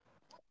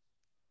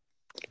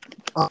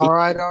All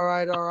right, all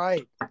right, all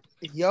right.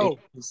 It Yo,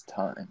 is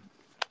time.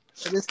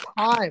 it is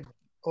time.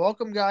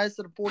 Welcome, guys,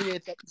 to the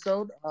 48th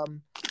episode.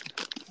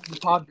 The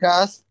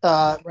podcast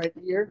right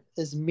here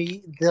is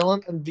me,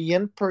 Dylan, and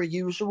Vian, per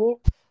usual.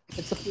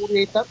 It's the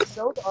 48th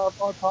episode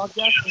of our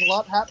podcast, and a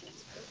lot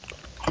happens.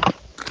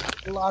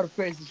 A lot of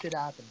crazy shit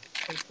happened.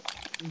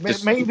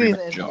 Just Mainly in great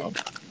the NBA. job.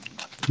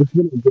 It's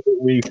been a good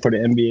week for the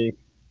NBA.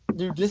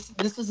 Dude, this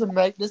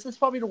is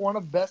probably the one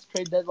of the best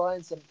trade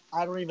deadlines, and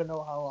I don't even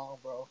know how long,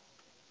 bro.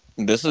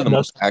 This is Like, the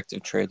most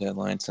active trade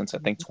deadline since I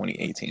think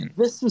 2018.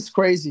 this was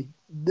crazy.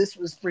 This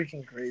was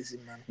freaking crazy,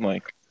 man.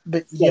 Like,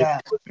 But Like yeah.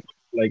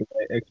 like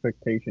my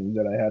expectations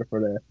that I had for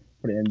the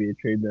NBA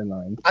trade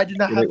deadline. I did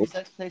not Were have they- these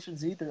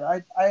expectations either.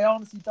 I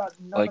honestly thought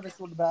none of like this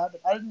would be bad.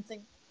 I didn't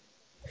think.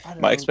 I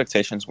don't my know.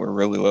 expectations were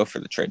really low for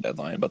the trade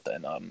deadline, but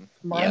then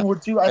Mine yeah, were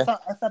too. I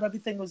thought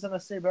everything was gonna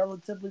stay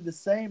relatively the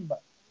same,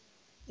 but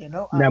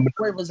Nah,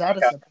 but it was out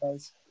of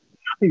surprise.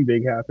 nothing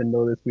big happened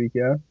though this week.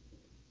 Yeah,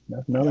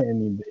 that's not Yeah.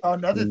 any big.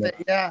 Another You know,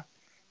 thing, yeah.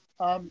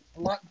 A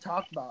lot to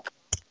talk about.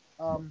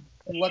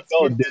 Let's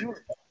NFL get did to it,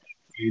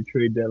 a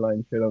trade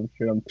deadline.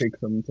 Should take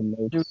some dude.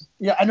 notes.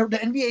 Yeah, I know the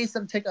NBA is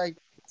gonna take like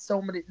so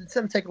many. It's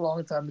gonna take a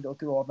long time to go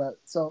through all that.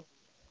 So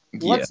yeah.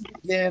 let's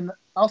begin.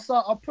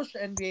 I'll push the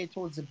NBA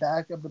towards the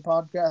back of the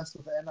podcast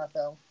with the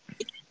NFL.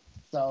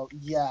 So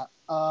yeah,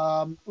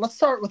 let's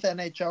start with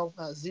NHL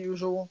as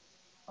usual.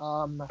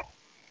 Um,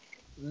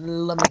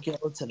 let me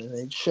go to the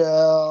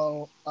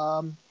NHL.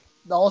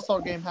 The All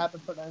Star game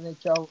happened for the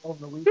NHL over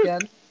the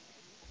weekend.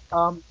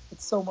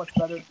 It's so much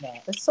better than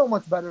that. It's so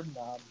much better than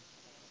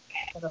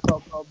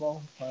NFL Pro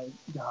Bowl. Like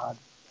God,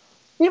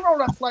 even though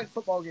that flag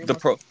football game The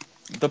was, pro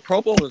the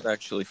Pro Bowl was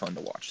actually fun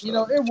to watch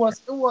though. it was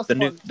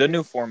fun. The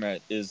new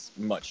format is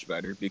much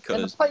better And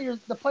because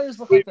the players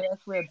look like they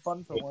actually had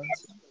fun for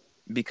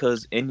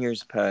once. in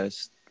years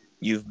past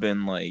you've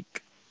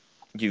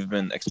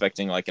been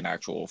expecting like an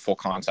actual full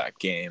contact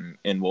game,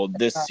 and well, Uh,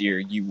 this year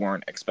you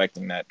weren't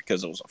expecting that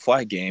because it was a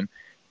flag game,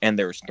 and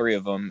there was three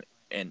of them,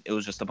 and it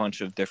was just a bunch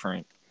of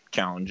different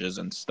challenges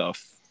and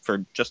stuff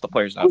for just the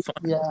players to have fun,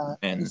 yeah,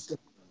 and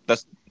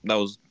that's that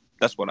was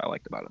that's what I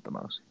liked about it the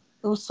most.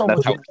 it was so That's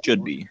much how it should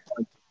fun. be.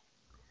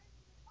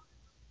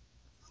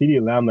 CD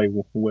Lamb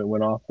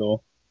went off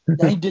though.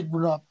 Yeah, he did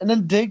run up, and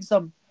then Diggs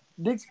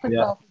picked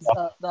Yeah, off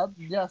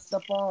his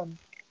step on.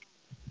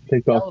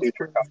 picked That off was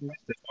future crazy.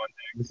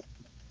 Diggs.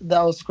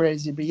 That was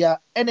crazy. But yeah,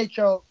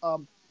 NHL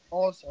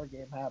All Star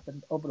game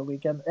happened over the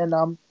weekend,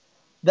 and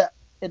that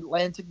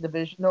Atlantic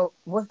Division. No,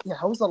 what? Yeah,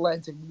 how was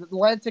Atlantic? The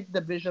Atlantic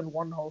Division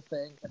won the whole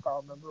thing, if I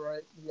remember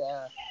right.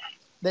 Yeah,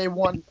 they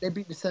won. They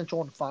beat the Central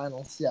in the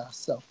finals. Yeah,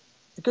 so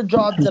good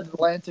job to the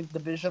Atlantic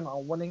Division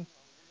on winning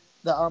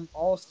the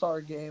All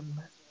Star game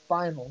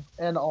final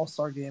and All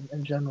Star game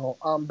in general.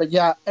 But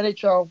yeah,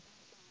 NHL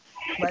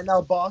right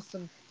now,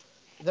 Boston.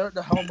 They're at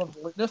the helm of the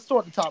league. They're still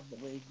at the top of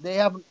the league. They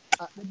haven't.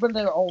 They've been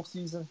there all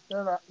season.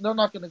 They're not. They're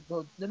not gonna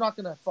go. They're not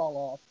gonna fall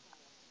off.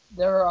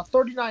 They're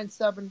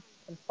 39-7-5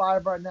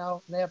 right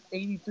now. And they have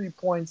 83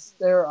 points.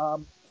 They're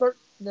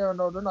they're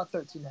not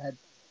 13 ahead.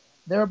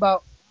 They're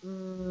about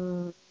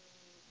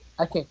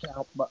I can't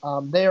count, but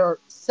they are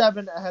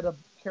 7 ahead of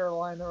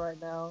Carolina right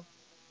now.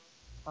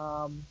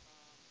 Um,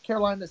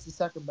 Carolina is the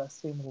second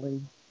best team in the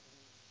league.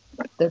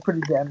 They're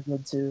pretty damn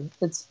good too.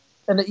 It's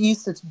in the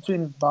East. It's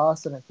between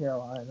Boston and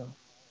Carolina.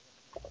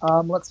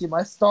 Let's see.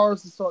 My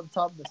Stars is still at the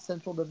top of the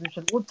Central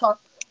Division. We'll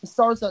talk. The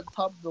Stars at the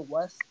top of the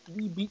West.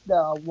 We beat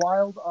the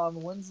Wild on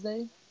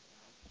Wednesday.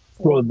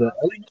 Bro, the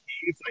 4-0.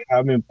 Kings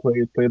haven't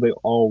played like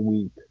all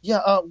week. Yeah.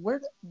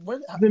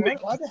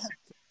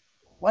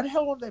 Why the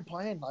hell are they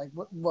playing? Like,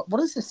 what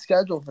is the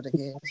schedule for the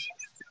games?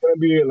 It's gonna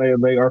be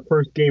like our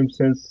first game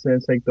since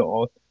like the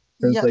all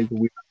since Yeah, like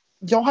we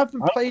y'all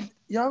haven't I don't played.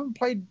 Y'all haven't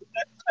played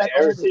know, at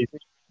all this irritates me.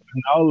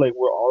 year. Now like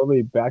we're all the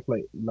way back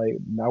like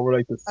now we're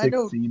like the I sixth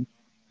know seed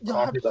y'all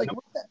have conference. I like know,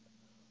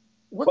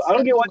 what but I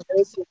don't get why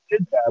schedule is this? Chelsea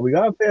did that. We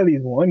gotta play at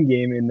least one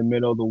game in the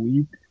middle of the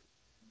week.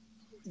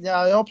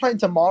 Yeah, y'all playing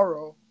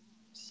tomorrow.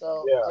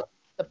 So Yeah,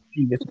 the,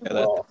 he gets Yeah,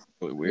 well. that's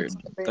really weird. it's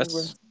the That's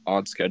Penguins.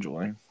 odd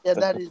scheduling. Yeah,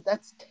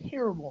 that's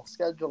terrible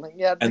scheduling.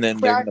 Yeah, And then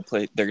they're gonna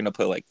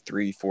play like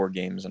 3-4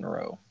 games in a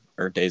row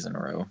or days in a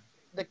row.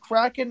 The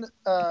Kraken,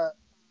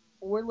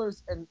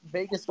 Oilers, and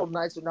Vegas Golden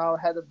Knights are now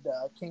ahead of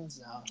the Kings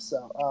now.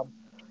 So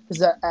because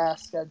that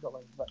ass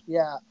scheduling. But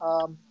yeah,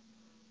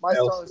 my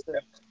Else, Stars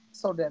are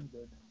so damn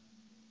good.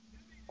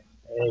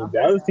 hey, Yeah,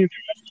 Dallas seems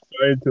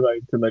started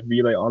to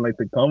be like on like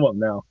the come up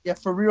now. yeah,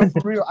 for real,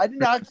 for real. I did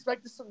not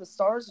expect this from the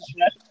Stars this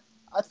year.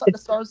 I thought the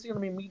Stars were gonna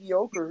be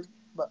mediocre,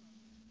 but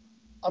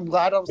I'm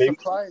glad I was Maybe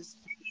surprised.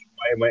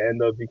 it might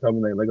end up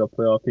becoming like a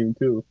playoff team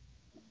too.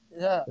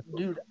 Yeah,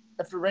 dude.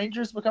 If the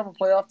Rangers become a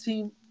playoff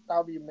team, that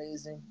would be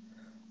amazing.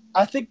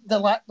 I think the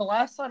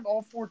last time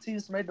all four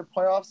teams made the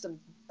playoffs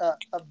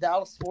of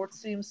Dallas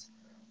sports teams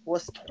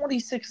was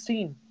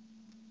 2016.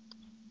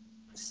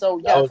 So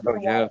That yeah, was it's been Oh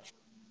a yeah, while,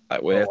 that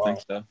for way a I think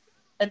while. so.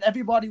 and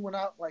everybody went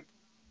out like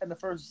in the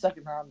first and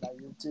second round that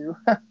year too.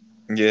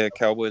 Yeah,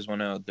 Cowboys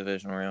went out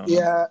division round.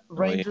 Yeah,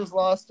 Rangers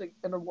lost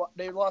in a.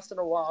 They lost in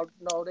a wild.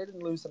 No, they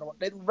didn't lose in a.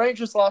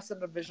 Rangers lost in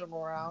the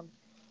divisional round.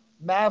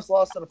 Mavs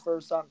lost in the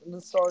first round, and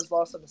the Stars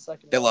lost in the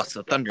second They round. lost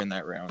to Thunder in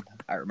that round.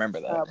 I remember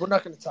that. We're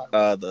not going to talk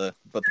about the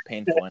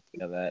painful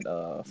ending of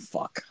that.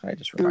 Fuck. I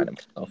just reminded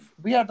myself.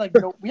 We had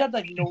nobody.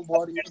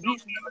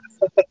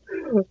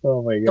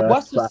 Oh my The god.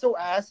 West was so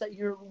ass that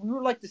year. We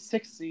were like the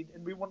 6th seed,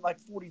 and we went like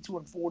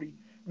 42-40.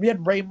 We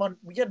had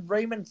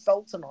Raymond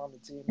Felton on the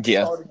team.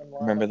 Yeah,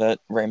 remember that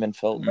Raymond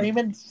Felton.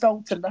 Raymond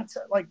Felton. That's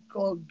like,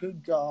 oh,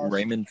 good gosh.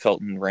 Raymond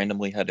Felton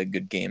randomly had a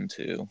good game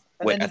too.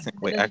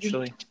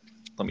 Actually,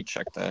 let me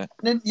check that.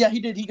 And then he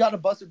did. He got a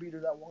buzzer beater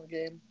that one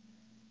game.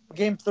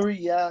 Game 3,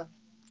 yeah.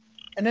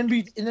 And then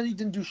he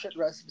didn't do shit the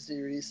rest of the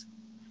series.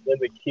 And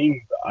the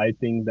Kings, I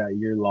think that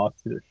year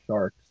lost to the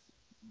Sharks.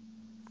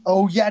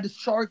 Oh yeah, the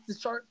Sharks.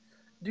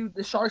 Dude,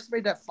 the Sharks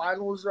made that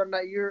finals run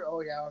that year.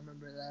 Oh yeah, I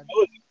remember that. That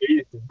was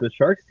crazy. The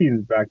Sharks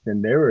teams back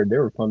then, they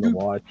were fun to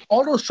watch.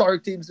 All those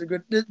Shark teams are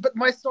good, but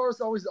my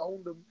Stars always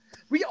owned them.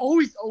 We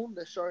always owned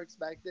the Sharks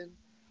back then.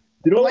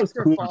 You know like what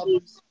their cool?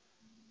 fathers.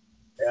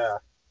 Yeah.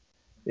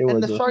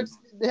 And the Sharks,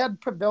 they had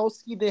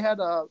Pavelski, they had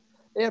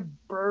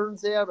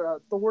Burns, they had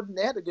Thornton.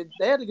 They had a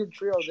good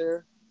trio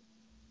there.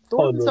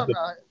 Thornton's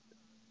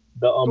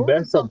the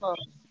best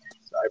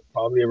I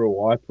probably ever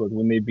watched was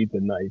when they beat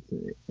the Knights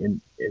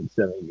in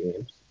 7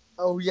 games.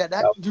 Oh yeah,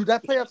 that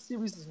playoff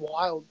series is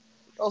wild.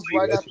 That was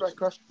right after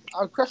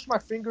I crushed my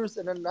fingers,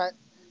 and then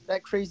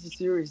that crazy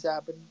series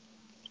happened.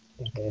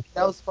 Mm-hmm.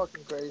 That was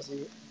fucking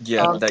crazy.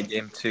 Yeah, that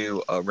game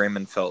too.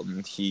 Raymond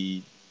Felton,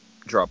 he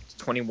dropped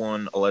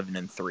 21, 11,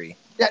 and 3.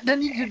 Yeah,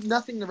 then he did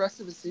nothing the rest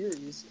of the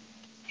series.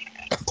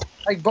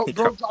 Like bro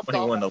dropped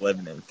 21,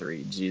 11, and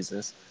 3.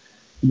 Jesus.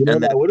 You know,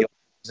 and the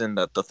reason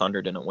that the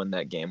Thunder didn't win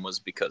that game was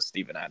because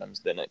Steven Adams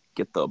didn't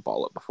get the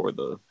ball up before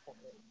the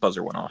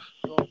buzzer went off.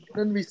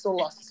 Then we still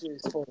lost the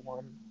series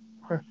 4-1.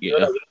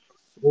 Yeah.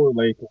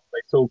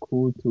 So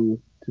cool to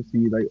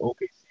see like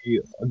OKC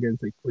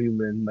against like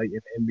Cleveland like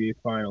in the NBA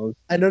Finals.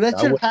 I know that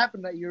should have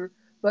happened that year,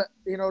 but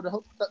you know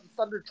the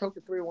Thunder choked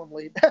a 3-1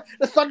 lead.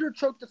 The Thunder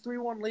choked a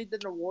 3-1 lead, then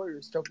the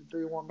Warriors choked a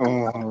 3-1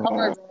 lead. How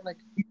ironic!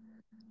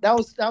 That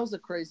was a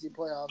crazy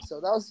playoff.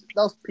 So that was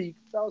peak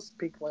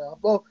playoff.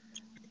 Well,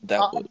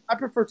 I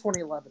prefer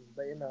 2011,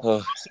 but you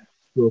know,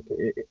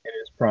 in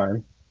its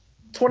prime.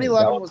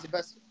 2011 was the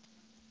best.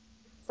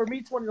 For me,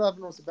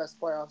 2011 was the best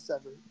playoffs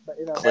ever. But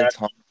you know, Klay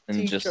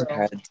Thompson just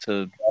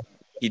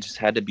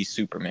had to be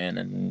Superman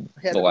in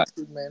the last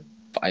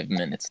 5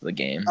 minutes of the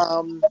game.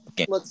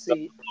 Let's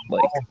see.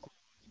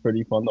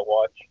 Pretty fun to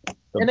watch.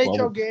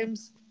 NHL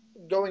games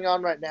going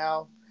on right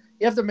now.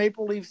 You have the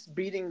Maple Leafs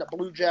beating the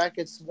Blue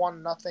Jackets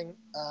 1-0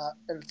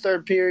 in the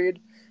third period.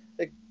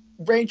 The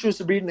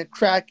Rangers are beating the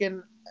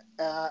Kraken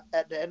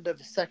at the end of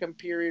the second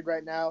period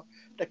right now.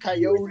 The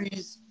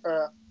Coyotes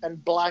and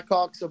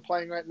Blackhawks are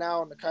playing right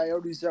now, and the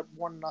Coyotes are up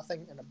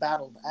 1-0 in a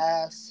battle of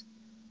ass.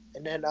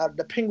 And then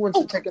the Penguins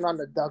are taking on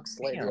the Ducks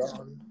later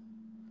on.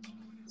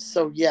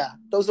 So yeah,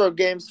 those are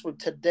games for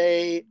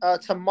today.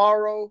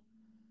 Tomorrow,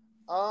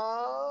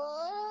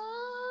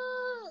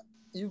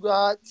 you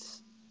got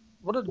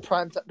what are the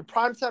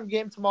primetime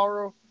game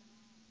tomorrow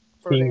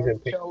for the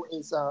NHL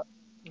is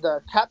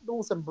the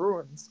Capitals and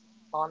Bruins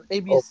on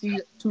ABC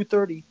at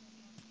 2:30.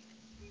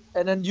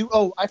 And then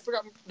I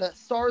forgot the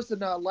Stars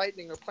and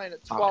Lightning are playing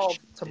at 12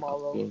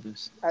 tomorrow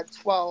at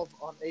 12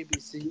 on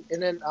ABC.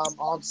 And then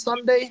on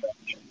Sunday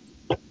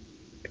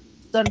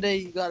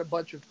you got a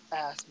bunch of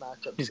ass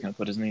matchups. He's gonna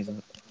put his knees up.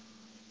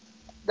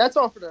 That's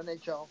all for the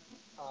NHL.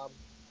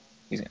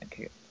 He's gonna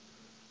kick it.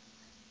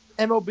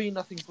 MLB,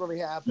 nothing's really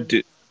happened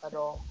at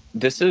all.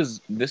 This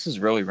is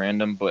really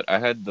random, but I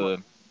had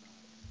the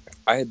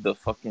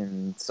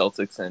fucking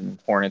Celtics and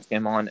Hornets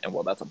game on, and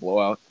well, that's a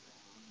blowout.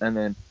 And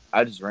then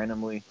I just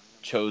randomly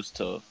chose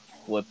to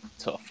flip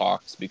to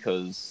Fox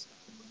because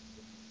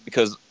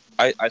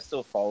I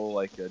still follow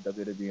like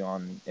WWE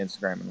on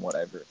Instagram and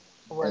whatever.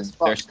 And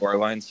their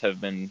storylines have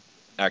been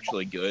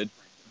actually good,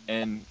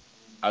 and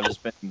I've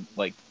just been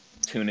like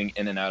tuning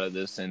in and out of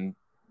this, and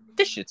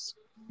this shit's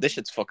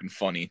fucking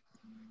funny.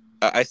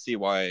 I see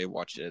why I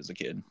watched it as a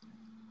kid.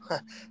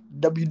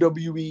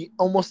 WWE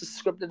almost as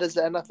scripted as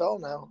the NFL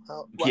now.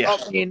 Yeah.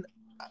 I mean,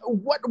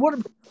 what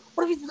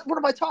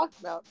am I talking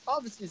about?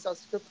 Obviously, it's not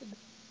scripted.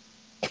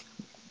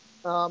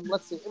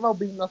 Let's see.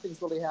 MLB,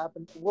 nothing's really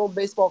happened. World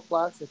Baseball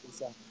Classic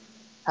is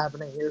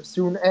happening here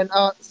soon, and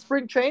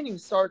spring training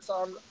starts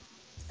on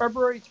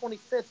February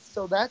 25th.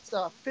 So that's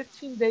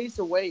 15 days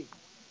away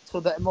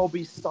till the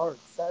MLB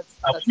starts. That's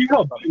how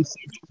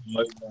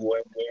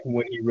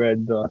when he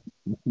read the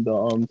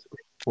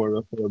script for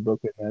the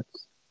Brooklyn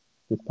Nets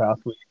this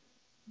past week.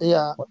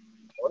 Yeah. I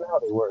wonder how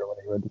they were when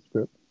they read the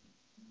script.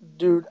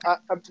 Dude,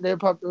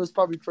 it was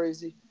probably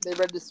crazy. They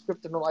read the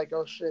script and they're like,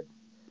 "Oh shit."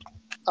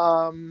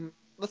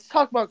 Let's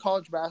talk about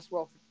college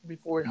basketball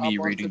before we hop on. Me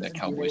reading that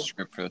Cowboys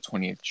script for the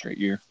 28th straight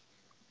year.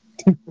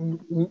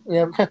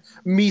 Yeah,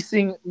 me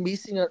seeing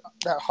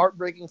that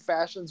heartbreaking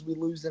fashions we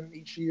lose in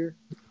each year.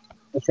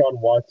 Deshaun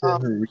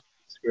Watson who reads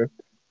the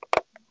script.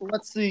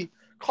 Let's see.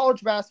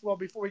 college basketball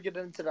before we get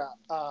into the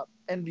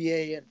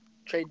NBA and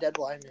trade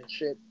deadline and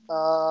shit.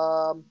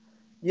 I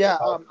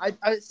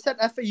said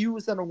FAU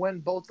was gonna win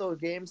both those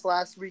games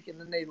last week, and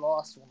then they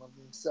lost one of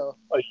them. So,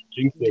 Oh, you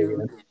jinxed it, dude,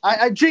 man.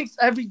 I jinxed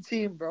every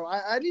team, bro.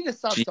 I need to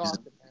stop Jesus.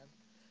 talking,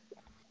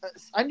 man.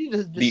 I need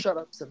to just shut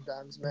up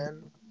sometimes,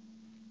 man.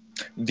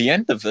 The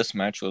end of this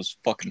match was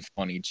fucking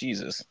funny.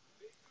 Jesus.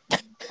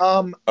 But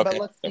Okay,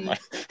 let's never see mind.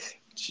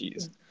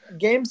 Jeez.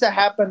 games that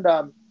happened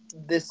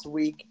this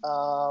week.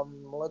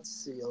 Let's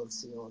see.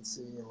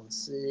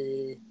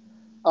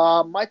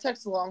 My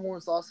Texas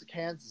Longhorns lost to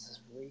Kansas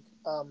this week.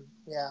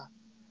 Yeah.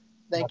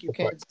 Thank Not you,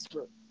 surprised. Kansas,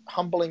 for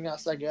humbling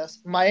us, I guess.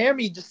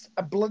 Miami just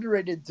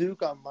obliterated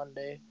Duke on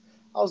Monday.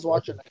 I was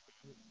watching that.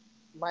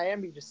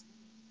 Miami just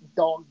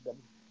dogged them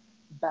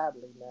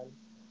badly, man.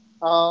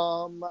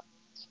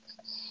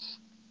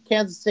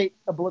 Kansas State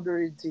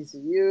obliterated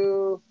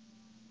TCU.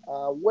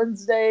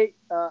 Wednesday,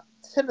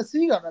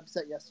 Tennessee got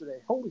upset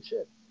yesterday. Holy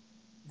shit.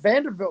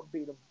 Vanderbilt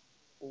beat them.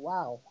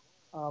 Wow.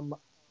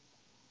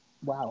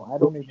 Wow. I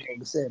don't even know what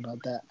to say about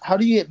that. How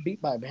do you get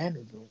beat by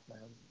Vanderbilt,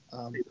 man?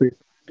 They play some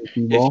If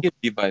you ball. get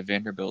beat by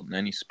Vanderbilt in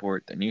any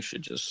sport, then you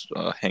should just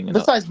hang it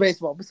up. Besides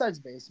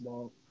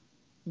baseball,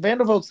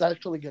 Vanderbilt's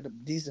actually good,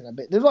 decent a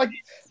bit. They're like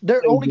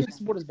their only good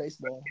sport is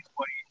baseball.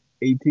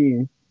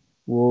 18.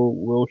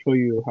 We'll show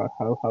you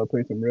how to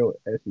play some real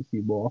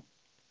SEC ball.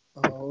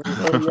 Oh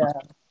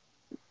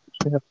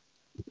yeah.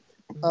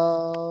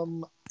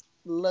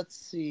 Let's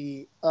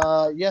see.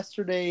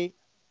 Yesterday,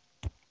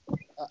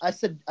 I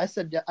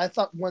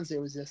thought Wednesday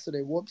was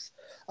yesterday. Whoops.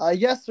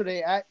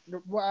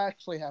 What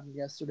actually happened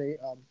yesterday?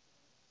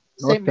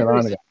 North St.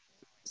 Carolina Mary's. got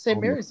St.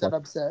 almost Mary's got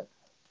upset.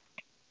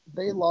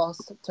 They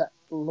lost to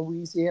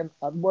Louisiana,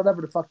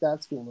 whatever the fuck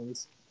that school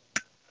is.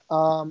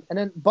 And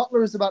then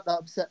Butler is about to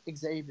upset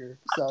Xavier.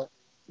 So,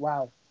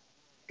 wow.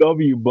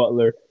 W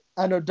Butler.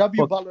 I know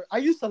W Fuck. Butler. I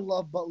used to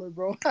love Butler,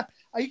 bro.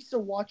 I used to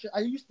watch it.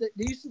 They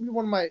used to be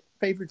one of my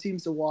favorite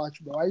teams to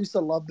watch, bro. I used to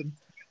love them.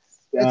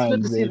 It's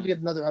good to see them get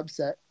another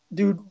upset,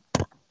 dude.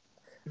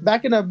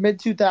 Back in the mid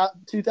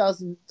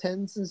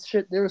 2010s and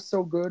shit, they were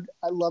so good.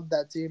 I love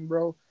that team,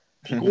 bro.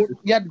 You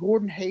had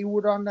Gordon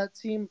Hayward on that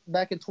team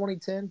back in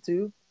 2010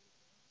 too.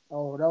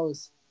 Oh,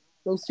 those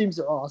teams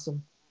are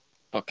awesome.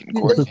 Fucking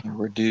Gordon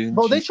Hayward, dude.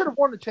 Bro, they should have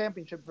won the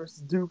championship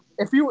versus Duke.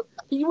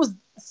 He was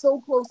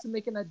so close to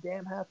making that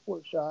damn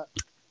half-court shot.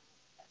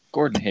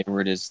 Gordon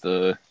Hayward he's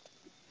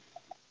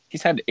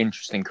had an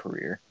interesting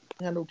career.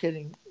 Yeah, no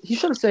kidding. He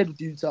should have stayed with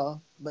Utah,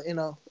 but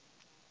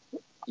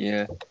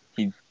Yeah,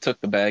 he took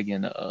the bag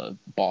in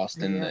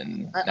Boston, yeah.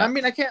 and I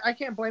mean, I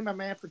can't blame my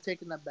man for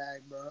taking that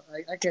bag, bro.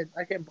 I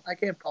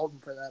can't fault him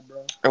for that,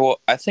 bro.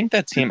 well, I think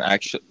that team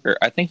actually, or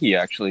I think he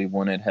actually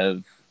wouldn't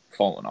have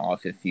fallen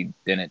off if he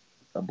didn't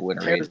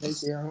obliterate.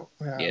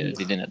 If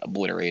he didn't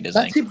obliterate his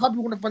that ankle. team probably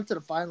would have went to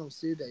the finals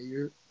too that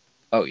year.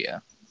 Oh yeah.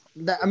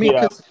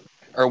 Because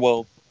Or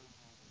well,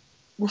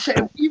 shit,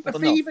 if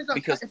they even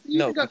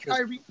got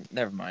Kyrie,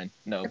 never mind.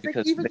 No, if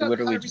because even they got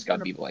literally Kyrie just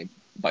got beat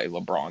by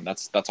LeBron.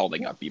 That's all they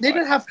got beat They by.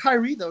 didn't have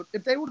Kyrie though.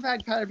 If they would have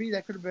had Kyrie,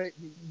 that could have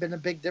been a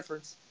big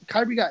difference.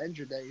 Kyrie got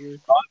injured that year.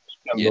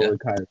 Yeah.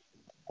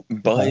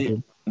 But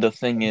the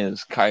thing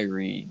is,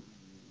 Kyrie,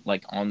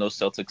 like on those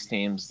Celtics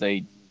teams,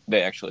 they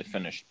actually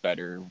finished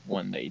better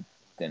when they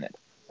didn't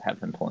have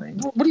him playing.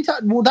 What are you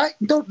talking? Well,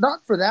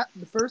 not for that.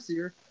 The first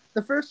year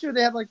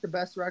they had like the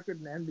best record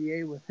in the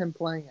NBA with him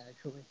playing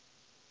actually.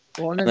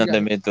 Well, and then they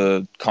made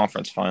the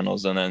conference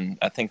finals, and then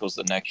I think it was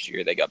the next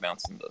year they got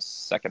bounced in the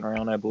second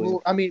round, I believe.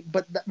 Well, I mean,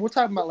 but we're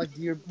talking about like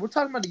the year. We're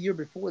talking about the year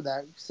before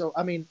that. So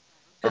I mean,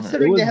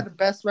 considering they had the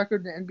best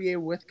record in the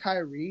NBA with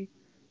Kyrie,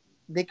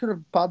 they could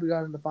have probably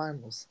gotten in the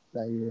finals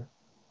that year.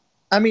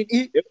 I mean,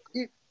 it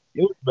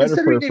was better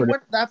considering they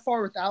went that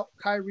far without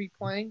Kyrie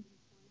playing,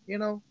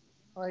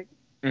 like.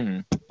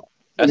 Mm-hmm.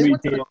 They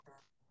went to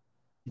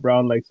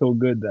Brown like so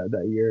good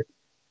that year,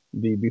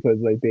 because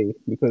they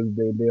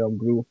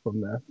grew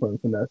from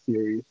that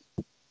series.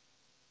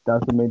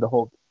 That's what made the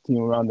whole team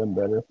around them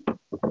better.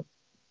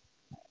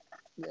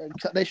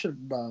 They should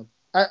have.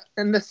 I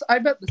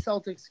bet the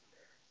Celtics.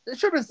 It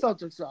should have been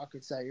Celtics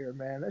Rockets that year,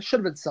 man. It should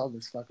have been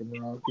Celtics fucking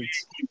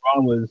Rockets.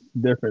 Brown was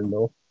different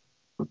though.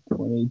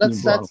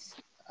 2018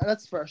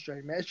 that's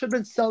frustrating, man. It should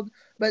have been Celtics,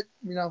 but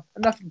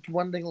enough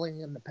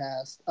dwindling in the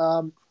past.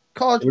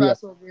 College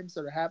basketball games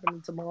that are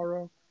happening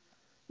tomorrow.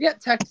 Yeah,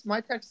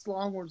 my Texas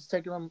Longhorns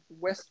taking on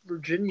West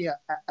Virginia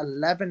at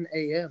 11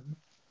 a.m.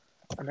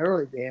 An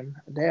early game.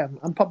 Damn,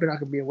 I'm probably not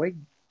gonna be awake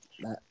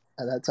at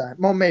that time.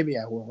 Well, maybe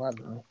I will. I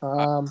don't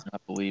know. I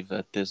believe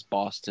that this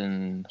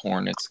Boston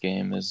Hornets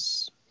game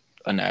is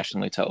a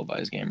nationally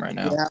televised game right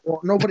now. Yeah,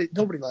 well, nobody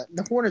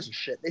the Hornets are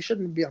shit. They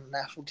shouldn't be on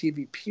national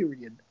TV.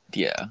 Period.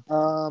 Yeah.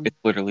 It's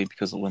literally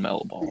because of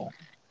LaMelo Ball.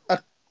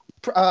 Top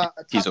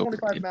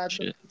 25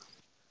 matchup.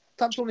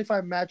 Top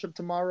 25 matchup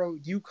tomorrow.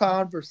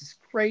 UConn versus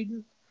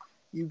Creighton.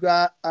 You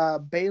got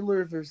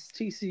Baylor versus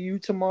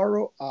TCU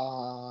tomorrow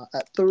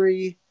at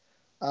 3.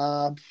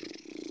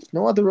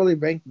 No other really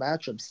ranked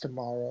matchups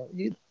tomorrow.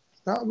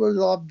 Not really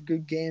a lot of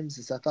good games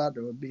as I thought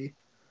there would be.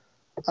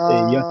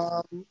 Hey, yes,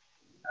 Um.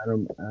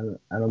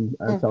 Adam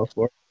Oh, South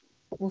Florida.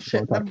 well, Don't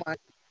shit. talk. Never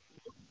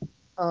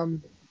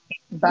mind.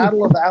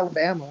 Battle of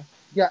Alabama.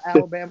 Yeah,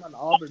 Alabama and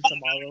Auburn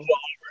tomorrow.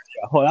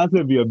 Oh, that's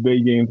gonna be a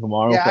big game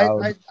tomorrow Yeah, for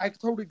Alabama. I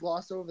totally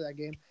glossed over that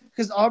game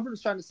because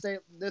Auburn's trying to stay.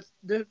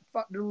 They're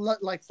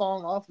like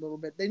falling off a little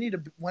bit. They need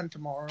to win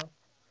tomorrow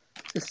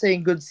to stay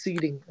in good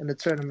seating in the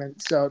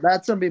tournament. So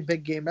that's gonna be a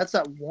big game. That's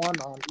at 1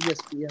 on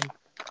ESPN.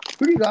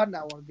 Who do you got in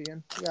that one,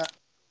 VN? Yeah,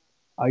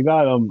 I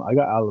got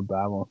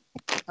Alabama.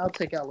 I'll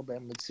take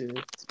Alabama too.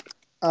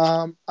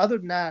 Other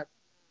than that,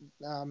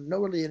 no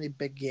really any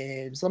big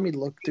games. Let me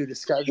look through the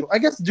schedule. I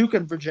guess Duke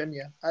and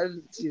Virginia. I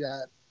didn't see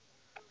that.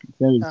 It's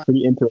gonna be Uh,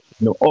 pretty interesting.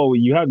 No, oh,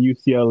 you have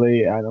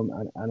UCLA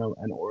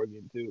and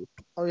Oregon too.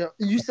 oh yeah,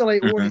 UCLA,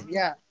 Hmm. Oregon.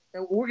 Yeah,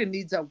 and Oregon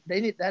needs that. They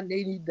need that.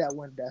 They need that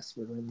one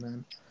desperately,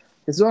 man.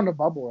 Because they're on the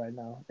bubble right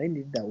now. They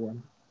need that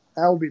one.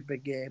 That will be a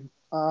big game.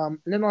 And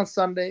then on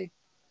Sunday,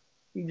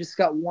 you just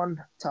got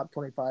one top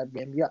 25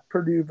 game. You got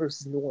Purdue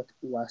versus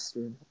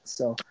Northwestern.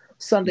 So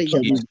Sunday, you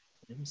got Jeez. those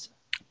games.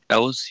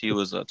 LSU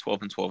was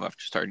 12-12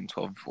 after starting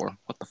 12-4.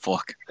 What the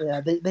fuck?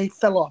 Yeah, they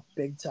fell off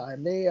big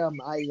time.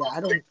 I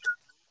don't.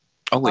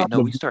 Oh wait, no,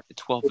 The we started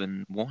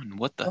 12-1.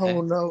 What the Oh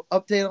heck? no!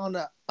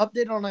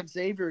 Update on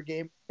Xavier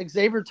game.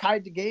 Xavier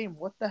tied the game.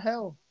 What the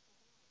hell?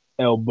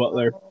 L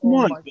Butler. Come Oh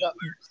on, my god!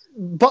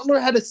 Butler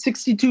had a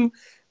 62.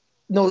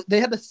 No, they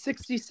had a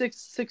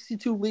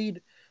 66-62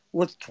 lead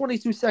with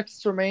 22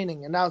 seconds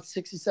remaining, and now it's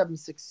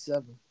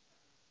 67-67.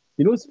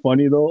 you know what's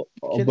funny though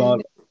Kidding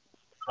me?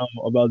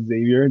 about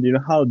Xavier? Do you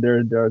know how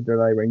they're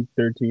like ranked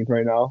 13th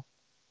right now?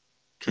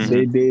 Hmm.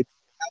 They have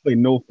like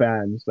no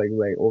fans like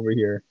over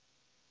here.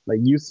 Like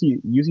you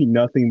see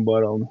nothing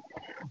but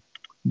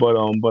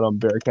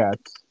Bearcats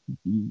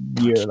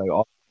gear like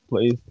all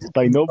plays.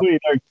 Like nobody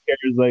there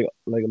cares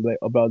like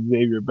about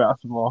Xavier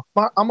basketball.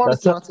 I'm That's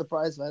honestly not not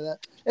surprised by that.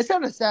 It's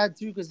kind of sad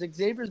too because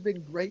Xavier's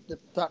been great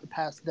throughout the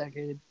past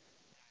decade.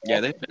 Yeah,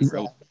 they've been It's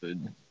real sad.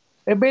 good.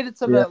 They made it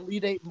to yeah. the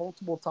Elite Eight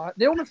multiple times.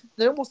 They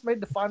almost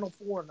made the Final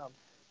Four in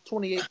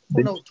 28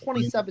 They no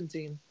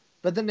 2017,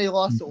 but then they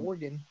lost to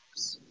Oregon.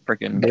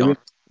 Freaking they've gone. been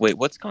Wait,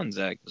 what's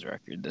Gonzaga's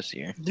record this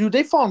year? Dude,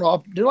 they've fallen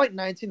off. They're like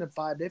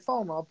 19-5. They've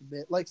fallen off a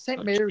bit. Like Oh,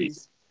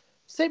 jeez.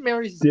 St.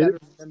 Mary's is did it.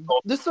 better than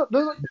them.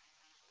 They're like,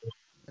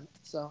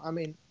 so I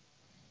mean,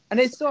 and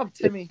they still have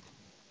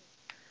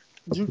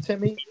Drew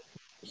Timmy.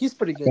 He's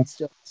pretty good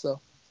still. So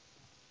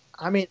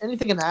I mean,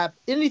 anything can happen.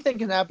 Anything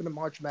can happen in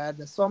March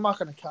Madness. So I'm not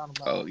gonna count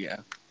them Oh out. yeah.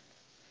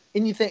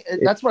 Anything.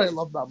 That's what I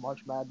love about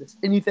March Madness.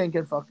 Anything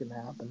can fucking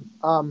happen.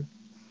 But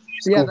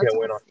yeah, School that's can all.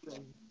 win on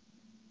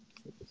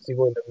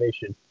single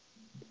elimination.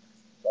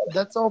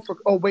 That's all for.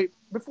 Oh wait,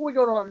 before we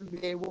go to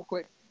NBA, real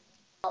quick,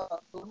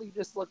 let me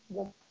just look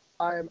one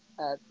time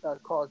at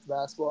college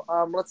basketball.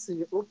 Let's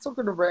see. Let's look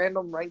at a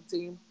random ranked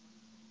team.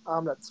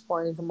 That's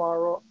playing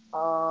tomorrow.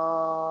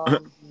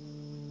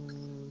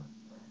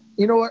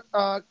 You know what?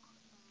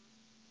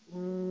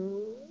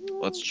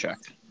 Let's Mm, check.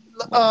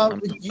 I'm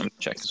you, gonna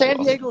check as San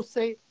well. Diego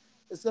State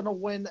is going to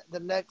win the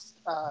next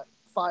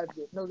 5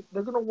 games. No,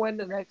 they're going to win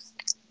the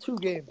next 2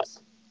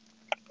 games.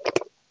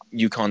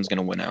 UConn's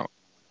gonna win out.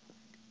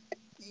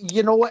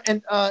 You know what?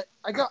 And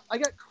I got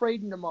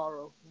Creighton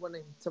tomorrow,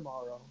 winning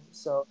tomorrow.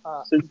 So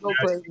go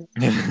Creighton.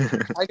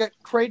 I got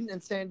Creighton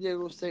and San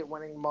Diego State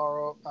winning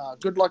tomorrow.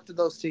 Good luck to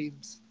those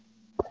teams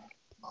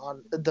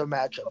on the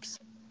matchups.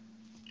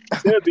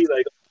 It's gonna be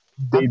like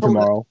day I'm totally,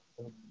 tomorrow.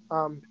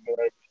 um,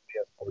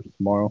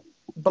 Tomorrow.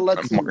 but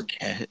let's see.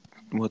 Marquette.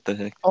 What the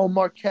heck? Oh,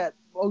 Marquette.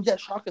 Oh yeah,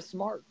 Shaka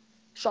Smart.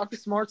 Shaka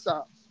Smart's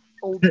our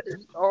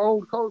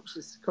old coach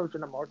is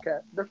coaching at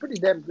Marquette. They're pretty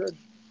damn good.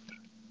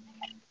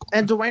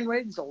 And Dwayne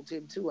Wade's old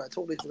team too. I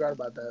totally forgot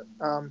about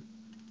that.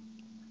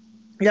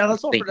 Yeah,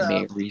 let's hope for St.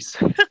 the Mary's.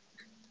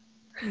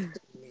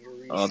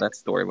 Mary's. Oh, that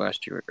story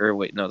last year. Or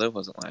wait, no, that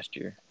wasn't last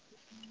year.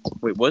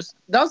 Wait, was?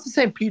 That was the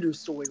St. Peter's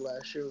story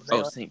last year.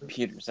 Oh, St.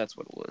 Peter's. That's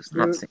what it was. Dude,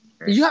 Not St.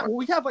 Mary's.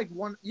 we have like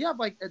one. You have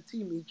like a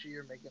team each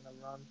year making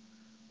a run.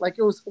 Like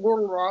it was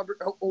Oral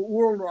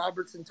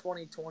Roberts in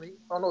 2020.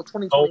 Oh no,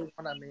 2021.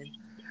 I mean,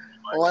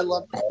 oh I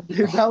love that.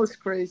 Dude, that was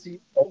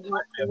crazy.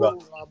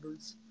 Oral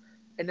Roberts,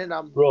 and then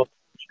Bro,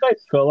 you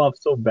guys fell off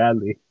so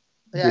badly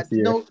yeah, this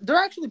year. no, they're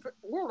actually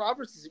Oral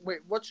Roberts is wait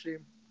what team?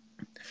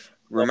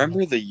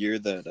 Remember the year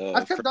that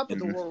I've kept up with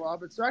the Oral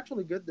Roberts. They're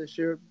actually good this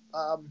year.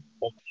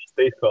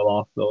 They fell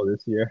off though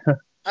this year.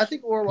 I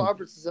think Oral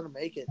Roberts is gonna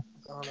make it.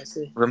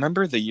 Honestly,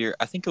 remember the year?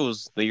 I think it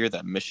was the year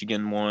that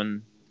Michigan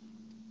won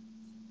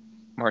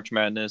March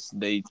Madness.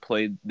 They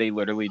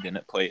literally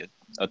didn't play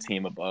a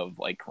team above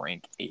like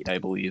rank 8, I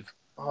believe.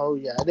 oh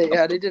yeah, they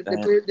did.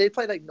 They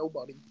played like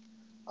nobody.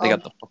 They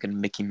got the fucking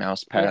Mickey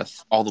Mouse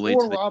path all the way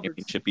Oral to the Roberts.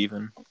 championship.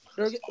 Even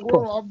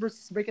Oral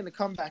Roberts is making a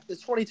comeback.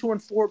 There's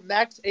 22-4.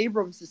 Max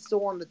Abrams is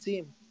still on the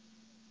team.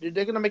 Dude,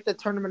 they're gonna make the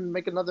tournament and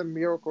make another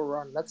miracle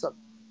run.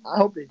 I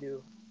hope they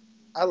do.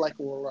 I like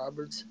Oral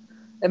Roberts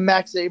and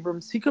Max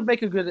Abrams. He could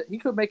make an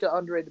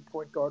underrated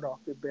point guard off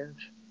the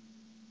bench.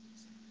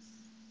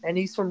 And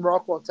he's from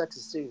Rockwall,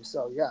 Texas too.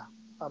 So yeah,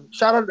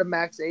 shout out to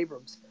Max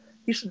Abrams.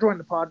 He should join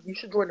the pod. You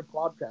should join the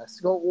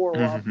podcast. Go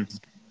Oral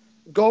Roberts.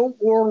 Go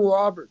Oral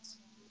Roberts.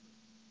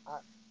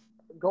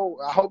 Go.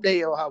 I hope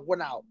they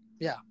win out.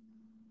 Yeah.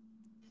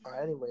 All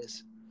right.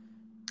 Anyways.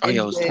 Oh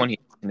yeah, it was NBA, 20.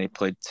 And they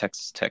played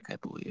Texas Tech, I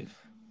believe.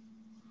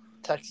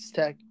 Texas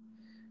Tech.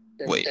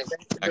 Wait,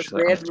 The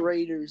actually, Red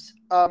Raiders.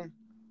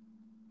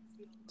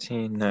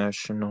 Teen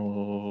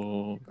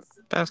National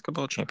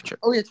Basketball Championship.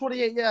 Oh yeah,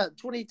 28. Yeah,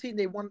 2018.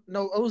 They won.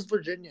 No, it was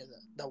Virginia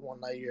that won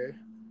that year.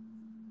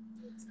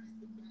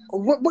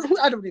 What?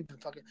 I don't even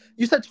fucking.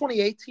 You said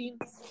 2018.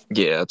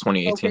 Yeah,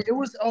 2018. Okay, it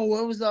was.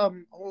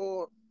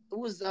 It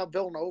was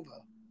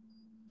Villanova.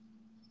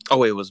 Oh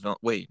wait, it was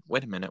wait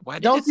a minute. Why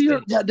did That was the year.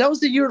 say... Yeah, that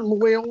was the year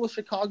Loyola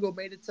Chicago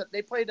made it.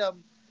 They played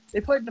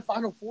in the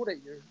Final Four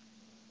that year.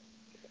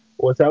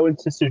 Was that when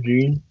Sister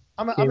Jean?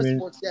 I'm a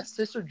sports. Yeah,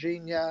 Sister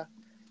Jean. Yeah,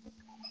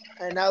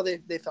 and now they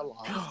fell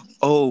off.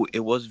 Oh,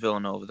 it was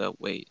Villanova. That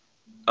wait.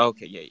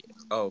 Okay, yeah.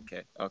 Oh,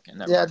 okay.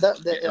 Never Yeah, mind.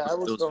 it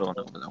was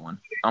Villanova. That one.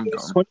 I'm dumb.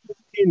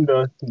 2015,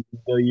 the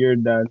year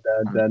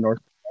that North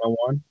Carolina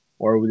won,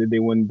 or did they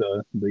win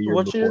the year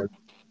What before? year?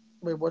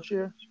 Wait, what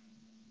year?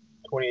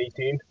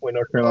 2018 when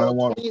North Carolina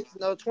won.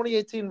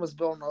 2018 was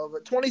Villanova.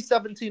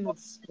 2017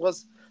 was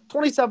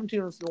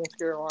 2017 was North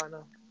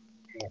Carolina.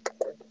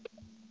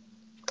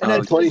 And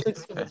then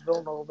 2016 was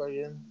Villanova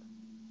again.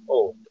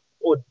 Oh,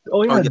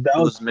 yeah, that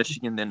was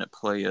Michigan. Then it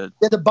played.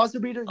 Yeah, the buzzer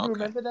beater. You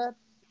remember that?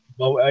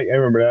 Oh, I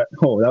remember that.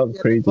 Oh, that was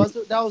crazy.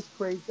 That was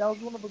crazy. That was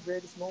one of the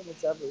greatest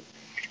moments ever.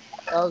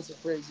 That was a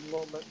crazy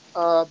moment.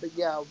 But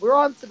yeah, we're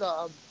on to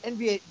the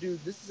NBA.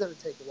 Dude, this is gonna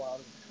take a while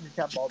to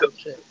recap all this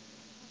shit.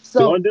 So,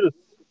 you want to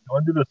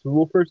do the Super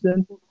Bowl first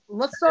then?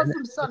 Let's start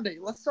from Sunday.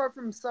 Let's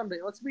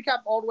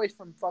recap all the way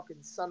from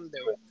fucking Sunday.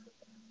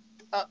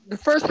 The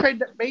first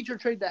major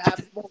trade that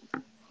happened.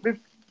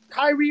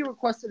 Kyrie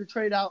requested a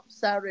trade out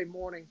Saturday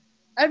morning.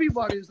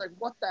 Everybody was like,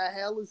 "What the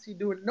hell is he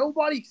doing?"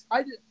 Nobody.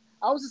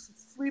 I was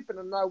just sleeping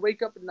and I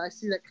wake up and I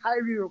see that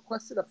Kyrie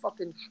requested a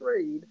fucking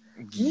trade.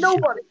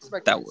 Nobody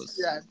expected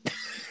that.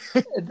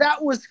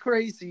 That was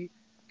crazy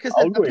because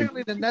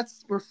apparently the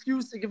Nets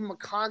refused to give him a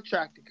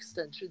contract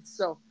extension.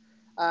 So,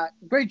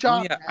 great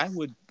job. Oh, yeah,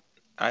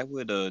 I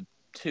would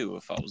too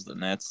if I was the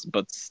Nets,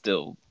 but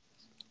still,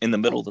 in the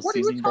middle of the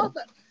season, bro.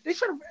 They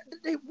should have.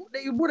 They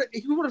would have.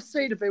 He would have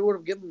stayed if they would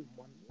have given him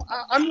one.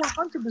 I'm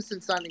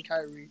 100% signing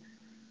Kyrie.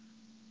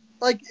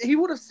 Like he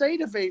would have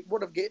stayed if they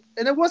would have get.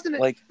 And it wasn't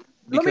like.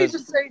 Let me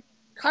just say,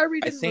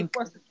 Kyrie didn't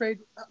request a trade.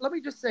 Let me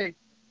just say,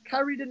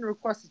 Kyrie didn't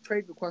request a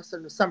trade request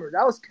in the summer.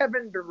 That was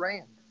Kevin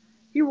Durant.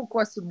 He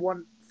requested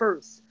one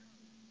first.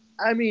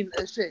 I mean,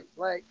 shit.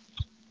 Like.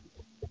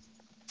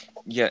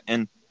 Yeah,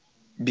 and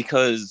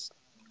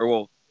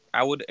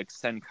I would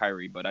extend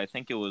Kyrie, but I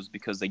think it was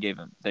because they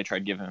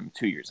tried giving him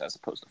 2 years as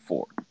opposed to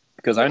 4.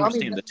 Because I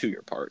understand the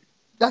 2-year part.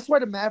 That's why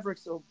the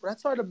Mavericks are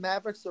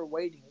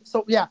waiting.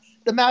 So yeah,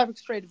 the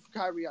Mavericks traded for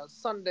Kyrie on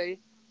Sunday,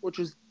 which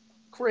was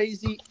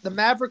crazy. The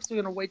Mavericks are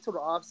gonna wait till the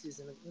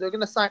offseason. They're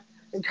gonna sign,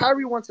 and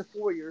Kyrie wants a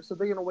 4-year, so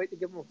they're gonna wait to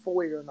give him a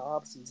 4-year in the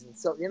offseason.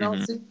 So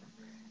see,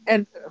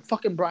 and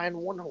fucking Brian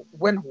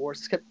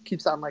Windhorst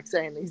keeps on like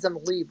saying he's gonna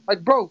leave.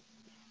 Like, bro,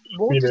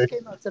 Woj just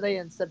came out today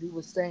and said he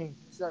was staying.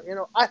 So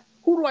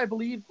who do I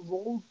believe,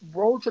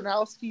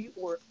 Wojnarowski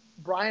or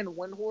Brian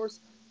Windhorst,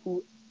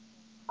 who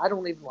I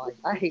don't even like.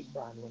 I hate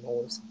Brian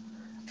Windhorst.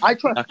 I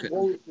trust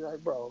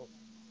Woj, bro.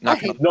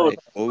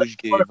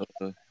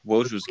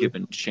 Woj was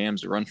giving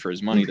Shams a run for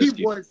his money this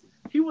year.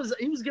 He was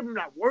giving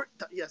that work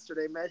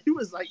yesterday, man. He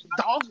was like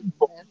dogging,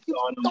 man. He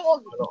was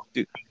dogging.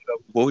 Dude,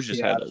 Woj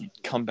just had a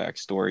comeback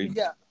story.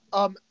 Yeah.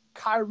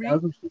 Kyrie.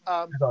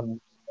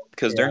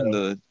 Because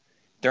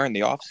during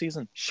the off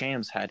season,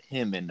 Shams had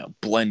him in a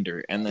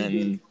blender, and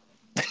then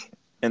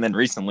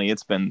recently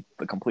it's been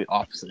the complete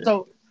opposite.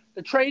 So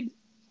the trade,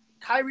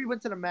 Kyrie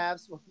went to the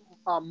Mavs with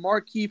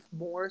Markieff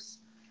Morris,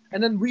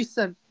 and then we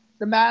sent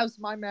the Mavs,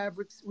 my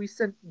Mavericks. We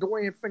sent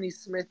Dorian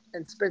Finney-Smith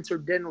and Spencer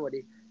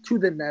Dinwiddie to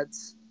the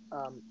Nets,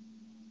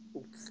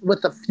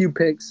 with a few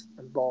picks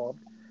involved.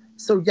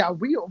 So yeah,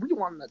 we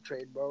won that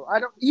trade, bro.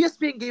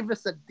 ESPN gave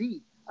us a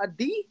D. A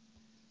D?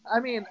 I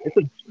mean,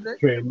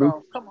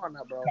 bro, come on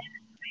now, bro.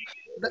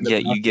 Yeah,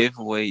 you gave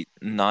away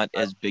not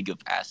as big of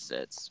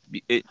assets.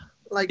 We could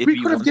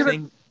have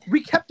given.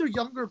 We kept their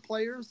younger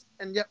players,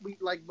 and yet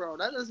bro,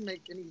 that doesn't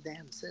make any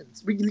damn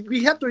sense.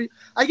 We have to.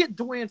 I get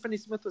Dorian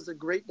Finney-Smith was a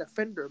great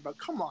defender, but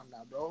come on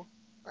now, bro.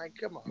 Like,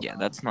 come on. Yeah,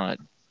 that's not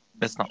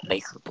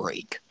make or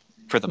break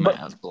for the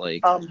Mavs.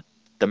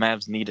 The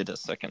Mavs needed a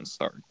second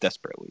star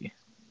desperately.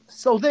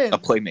 So then a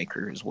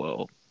playmaker as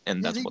well,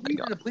 and that's what they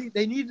got.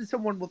 They needed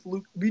someone with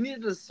Luka. We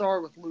needed a star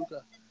with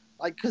Luka.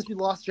 Because we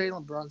lost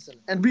Jalen Brunson.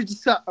 And we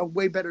just got a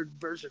way better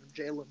version of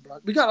Jalen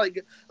Brunson. We got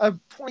a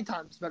 20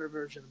 times better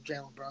version of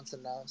Jalen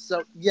Brunson now.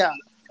 So, yeah.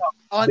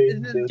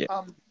 And then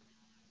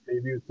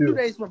 2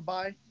 days went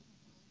by.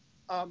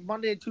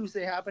 Monday and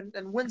Tuesday happened.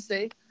 And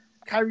Wednesday,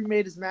 Kyrie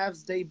made his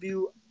Mavs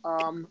debut.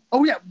 I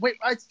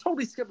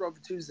totally skipped over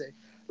Tuesday.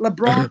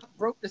 LeBron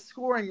broke the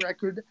scoring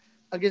record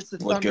against the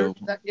Thunder.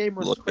 That game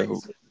was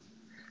crazy.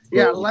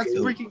 Yeah, let's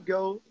freaking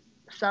go.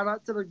 Shout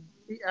out to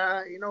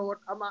You know what?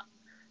 I'm not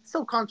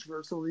so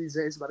controversial these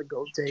days about a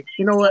GOAT take.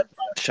 You know what?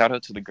 Shout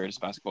out to the greatest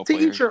basketball To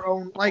player each your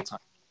own. of all Like, time.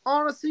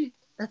 honestly,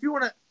 if you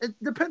want to, it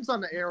depends on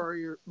the era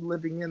you're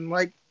living in.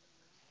 Like,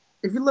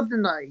 if you lived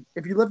in the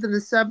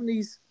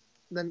 '70s,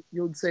 then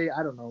you would say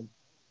I don't know.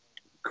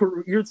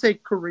 You'd say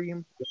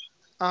Kareem.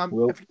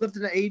 Well, If you lived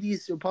in the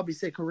 '80s, you'll probably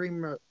say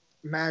Kareem or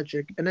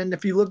Magic, and then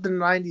if you lived in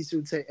the '90s, you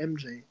would say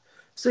MJ.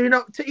 So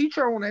to each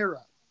our own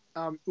era.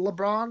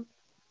 LeBron,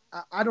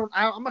 I'm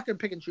not gonna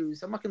pick and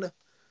choose. I'm not gonna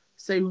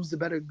say who's the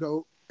better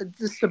GOAT. It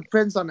just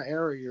depends on the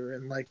era you're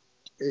in. Like,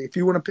 if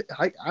you want to pick,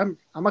 I'm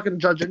not gonna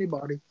judge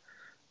anybody.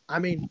 I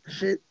mean,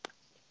 shit,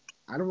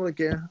 I don't really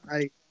care.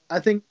 I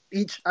think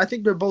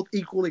they're both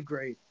equally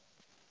great.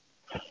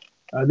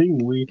 I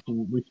think we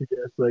should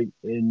just like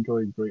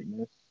enjoy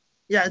greatness.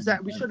 Yeah, it's And,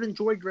 that we and should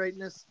enjoy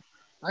greatness.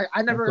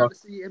 I never that's got all. to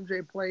see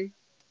MJ play,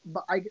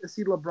 but I get to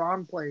see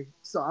LeBron play,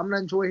 so I'm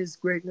gonna enjoy his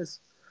greatness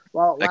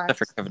while it Except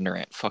for lasts. Kevin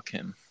Durant. Fuck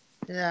him.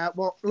 Yeah,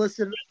 well,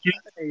 listen, yeah,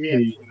 Yeah,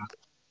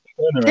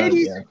 turn around,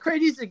 yeah.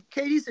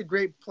 KD's a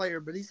great player,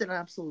 but he's an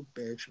absolute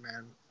bitch,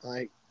 man.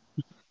 Like,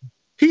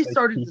 he Like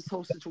started he, this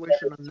whole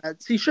situation on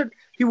Nets. He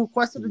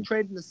requested a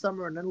trade in the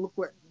summer, and then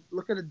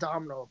look at the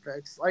domino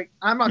effects. Like,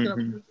 I'm not gonna.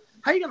 Mm-hmm.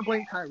 How you gonna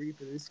blame Kyrie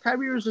for this?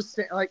 Kyrie was just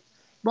like,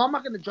 well, I'm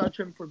not gonna judge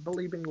him for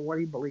believing in what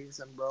he believes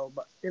in, bro.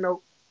 But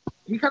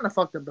he kind of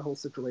fucked up the whole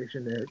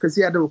situation there because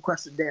he had to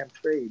request a damn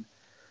trade.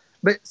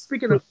 But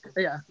speaking of,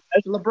 yeah,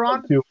 that's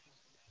LeBron, too.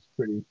 It's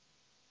pretty.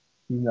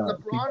 He's not.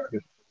 He's LeBron not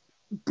good.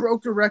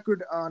 broke the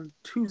record on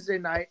Tuesday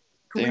night.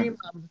 Damn.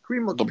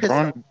 Kareem looked pissed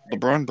off.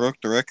 LeBron broke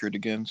the record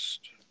against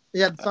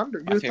Yeah, the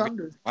Thunder. my Your favorite.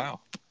 Thunder. Wow.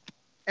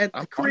 And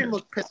I'm Kareem honored.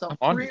 looked pissed off. I'm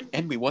honored.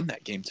 And we won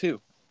that game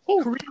too.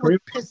 Kareem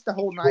looked pissed the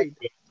whole night.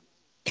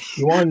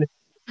 You want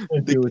to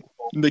They, do it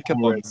they kept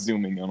on already.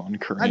 zooming in on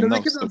Kareem. I know That they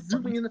was kept so on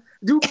zooming funny. in.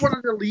 Dude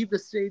wanted to leave the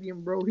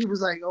stadium, bro. He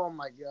was like, "Oh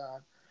my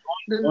god."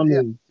 You Then want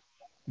yeah, to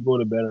go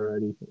to bed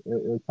already. It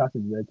was past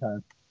his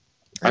bedtime.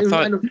 I I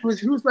thought know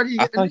he was ready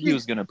to I get. And thought he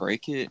was gonna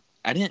break it.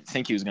 I didn't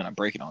think he was gonna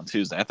break it on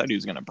Tuesday. I thought he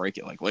was gonna break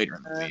it like later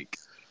in the week.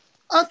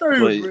 I thought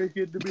he would But break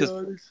it, to be because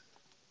honest.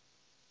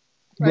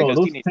 Bro, because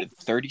those he needed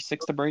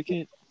 36 to break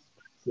it,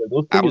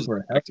 those I tickets was were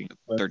expecting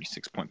hefty. a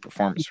 36-point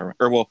performance from.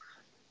 Or well,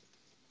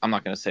 I'm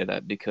not gonna say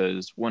that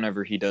because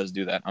whenever he does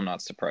do that, I'm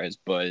not surprised.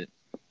 But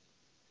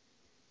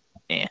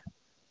Yeah.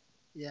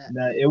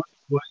 Nah, it was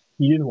what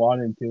he didn't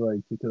want him to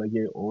like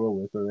get it over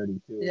with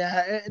already too.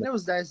 Yeah, and it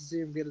was nice to see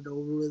him get it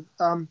over with.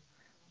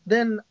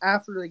 Then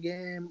after the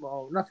game,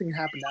 well, nothing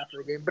happened after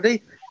the game, but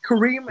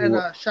Kareem and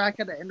Shaq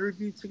had an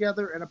interview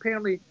together, and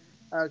apparently,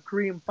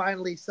 Kareem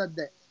finally said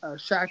that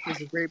Shaq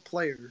was a great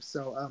player.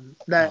 So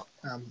yeah,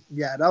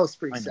 that was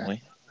pretty sad.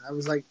 finally, I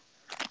was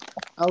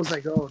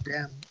like, oh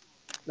damn,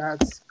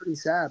 that's pretty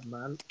sad,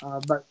 man.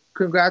 But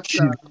congrats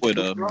to would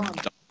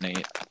LeBron.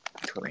 dominate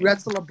Kareem.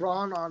 Congrats to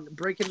LeBron on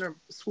breaking the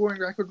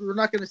scoring record. We're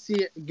not going to see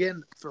it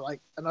again for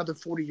like another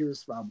 40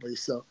 years probably.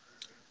 So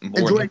More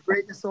enjoy than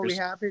greatness while we years.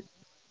 have it.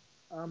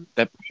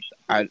 That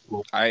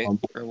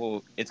or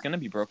well, it's gonna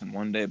be broken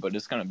one day, but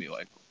it's gonna be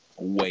like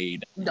way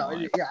down the No,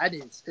 line. it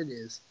is. It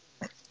is.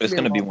 It's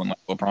gonna be long. when like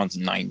LeBron's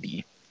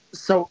 90.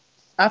 So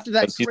after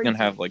that, Because he's gonna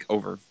have like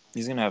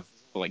he's gonna have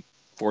like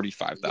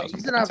 45,000 he's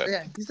points.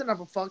 gonna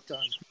have a fuck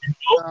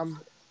ton.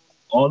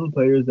 All the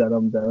players that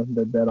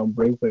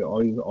break like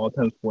all these all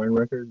time scoring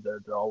records,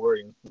 they're all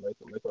wearing like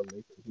a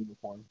Lakers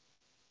uniform.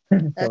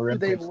 So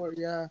They were,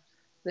 yeah,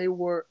 they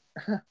were.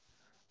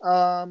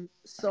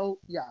 So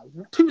yeah,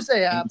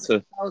 Tuesday And happened. to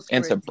That was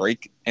and to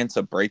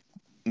crazy. break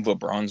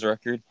LeBron's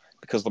record,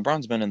 because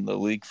LeBron's been in the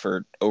league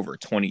for over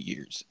 20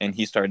 years and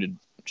he started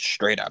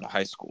straight out of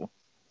high school.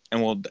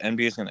 And well, the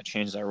NBA is going to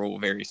change that rule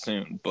very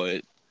soon,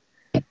 but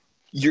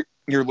you're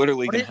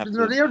literally going to have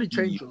to. They already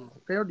changed it.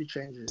 They already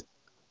changed it.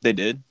 They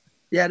did.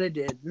 Yeah, they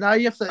did. Now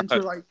you have to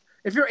enter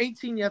if you're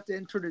 18, you have to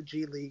enter the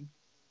G League,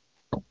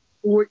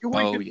 or you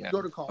can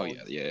go to college.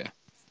 Oh yeah.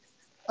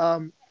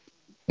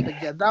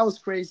 But yeah, that was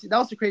crazy. That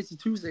was a crazy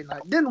Tuesday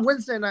night. Then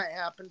Wednesday night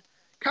happened.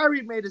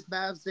 Kyrie made his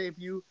Mavs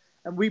debut,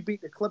 and we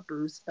beat the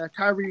Clippers.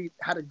 Kyrie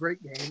had a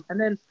great game, and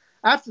then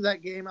after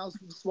that game, I was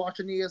just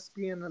watching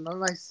ESPN, and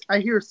then I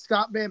hear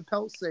Scott Van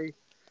Pelt say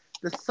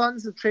the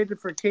Suns have traded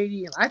for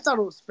KD, and I thought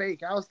it was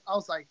fake. I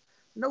was like,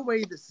 no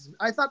way, this is.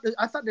 I thought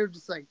they were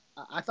just like,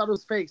 I thought it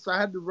was fake, so I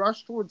had to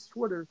rush towards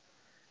Twitter,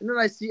 and then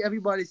I see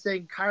everybody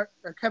saying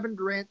Kevin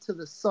Durant to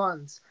the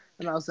Suns.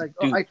 And I was like,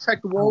 Dude, I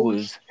checked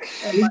Woj,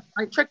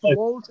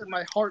 and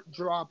my heart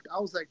dropped. I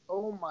was like,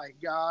 oh my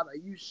god, are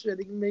you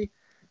shitting me?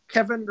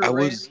 Kevin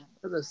Durant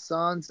for the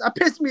Suns. That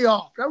pissed me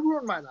off. That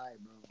ruined my night,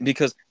 bro.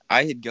 Because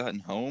I had gotten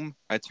home,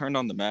 I turned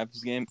on the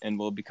Mavs game, and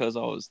well, because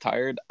I was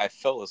tired, I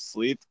fell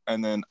asleep,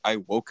 and then I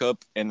woke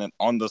up, and then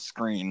on the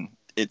screen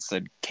it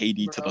said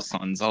KD to the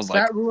Suns. I was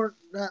like,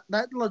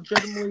 that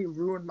legitimately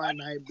ruined my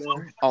night, bro.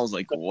 I was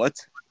like, what?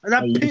 And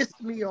that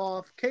pissed me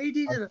off.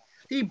 KD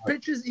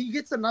he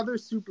gets another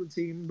super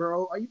team,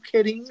 bro. Are you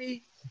kidding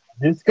me?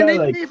 This guy, and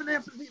they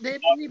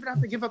didn't even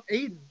have to give up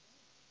Aiden.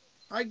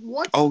 Like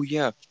what? Oh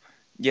yeah.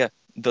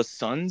 The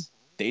Suns,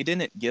 they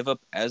didn't give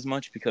up as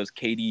much because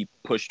KD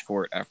pushed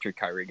for it after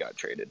Kyrie got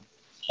traded.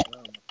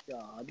 Oh my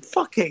god,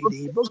 fuck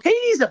KD, bro.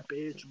 KD's a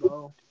bitch,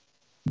 bro.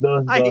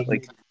 I hate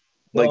like,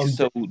 KD.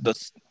 so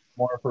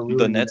more for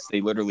the Nets,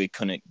 they literally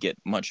couldn't get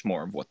much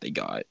more of what they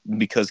got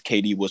because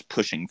KD was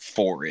pushing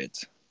for it.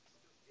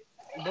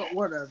 But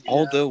whatever.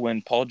 Although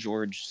when Paul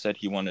George said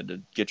he wanted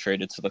to get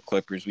traded to the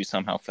Clippers, we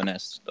somehow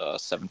finessed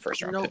 7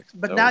 first-round picks.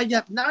 But so. now you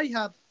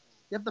have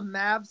the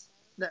Mavs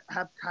that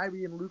have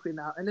Kyrie and Luka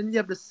now, and then you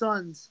have the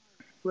Suns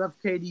who have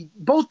KD.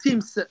 Both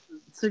teams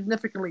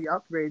significantly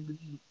upgraded,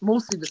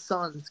 mostly the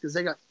Suns because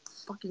they got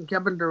fucking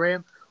Kevin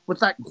Durant with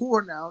that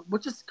core now,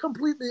 which is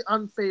completely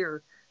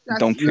unfair.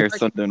 Don't care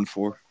Thunder and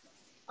 4.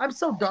 I'm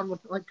so done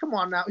with it. Like, come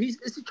on now. He's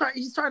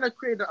trying to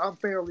create an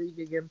unfair league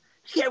again.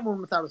 He can't win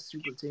without a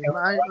super team.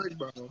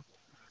 Bro.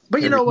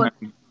 But you know what?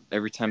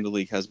 Every time the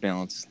league has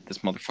balance, this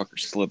motherfucker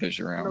slithers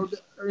around.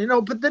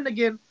 But then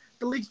again,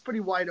 the league's pretty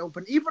wide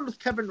open. Even with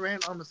Kevin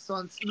Durant on the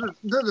Suns,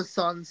 they're the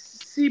Suns.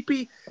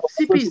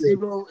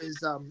 CP0 is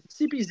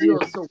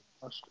so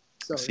washed.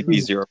 So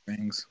CP0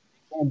 rings.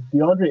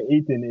 DeAndre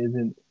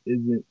Ayton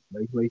isn't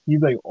like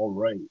he's like all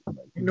right. Like,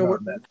 you know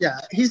what? Yeah,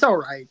 he's all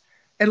right.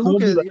 And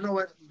Luka, you know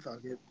what?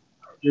 Fuck it.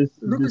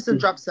 Luka's gonna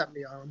drop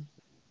 70 on him.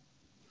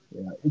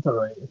 Yeah, it's all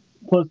right.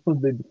 Plus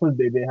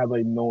they have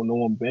like no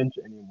one bench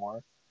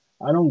anymore.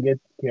 I don't get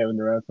Kevin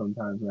Durant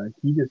sometimes, man.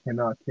 He just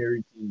cannot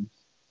carry teams.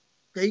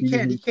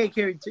 Yeah, he can't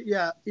carry.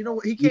 Yeah, you know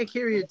what? He can't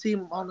carry a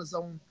team on his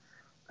own.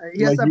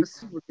 He has to have a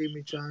super team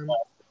each time.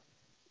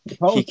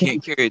 He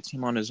can't carry a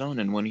team on his own,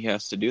 and when he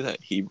has to do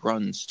that, he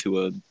runs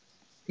to a.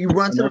 He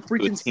runs to the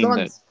freaking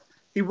Suns.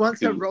 He runs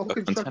to a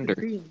well-constructed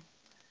team.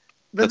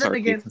 But then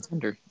again,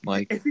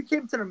 like if he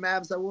came to the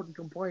Mavs, I wouldn't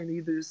complain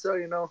either. So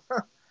you know.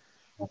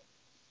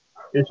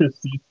 It's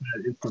just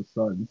that it's the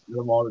Suns.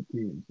 Of all the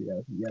teams,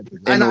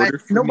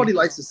 nobody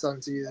likes the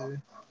Suns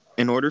either.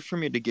 In order for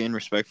me to gain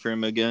respect for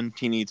him again,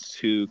 he needs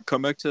to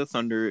come back to the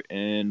Thunder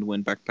and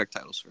win back-to-back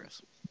titles for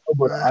us.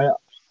 But I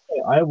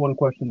have one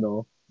question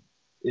though.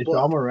 Is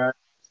Ja Morant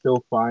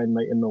still fine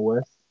like in the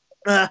West?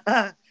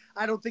 I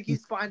don't think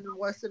he's fine in the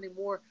West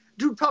anymore.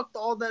 Dude talked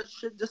all that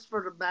shit just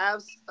for the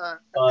Mavs.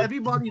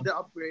 Everybody to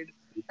upgrade.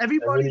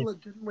 Everybody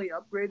legitimately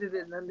upgraded,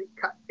 and then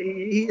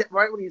he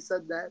right when he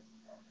said that.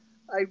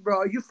 Like, bro,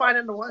 are you fine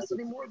in the West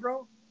anymore,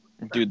 bro?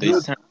 Dude, they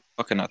sent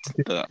fucking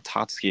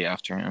Totsky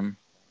after him.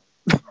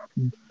 It's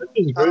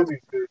crazy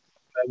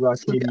about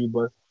KD,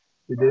 but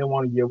they didn't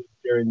want to give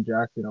Jaren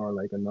Jackson or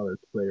like another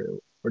player.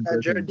 Or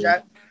Jaren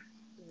Jackson,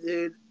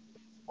 dude.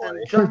 And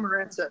John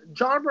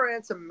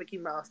Morant's a Mickey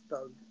Mouse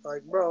thug.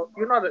 Like, bro,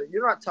 you're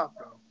not tough,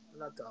 bro. You're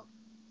not tough.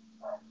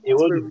 It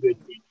was a good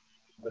team.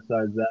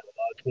 Besides that, a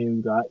lot of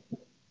teams got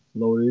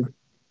loaded.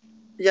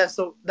 Yeah,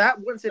 so that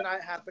Wednesday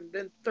night happened.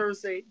 Then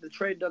Thursday, the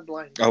trade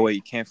deadline. Oh wait,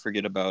 you can't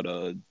forget about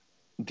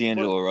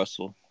D'Angelo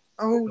Russell.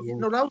 Oh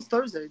no, that was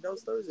Thursday. No,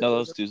 that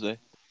was Tuesday.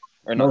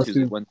 Or no,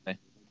 Tuesday, Wednesday.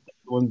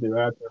 Wednesday,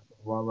 right after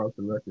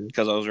the record.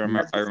 Because I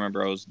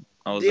remember I was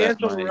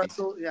D'Angelo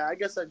Russell. Yeah, I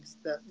guess I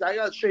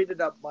got shaded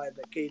up by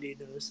the KD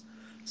news.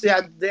 So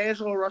yeah,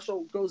 D'Angelo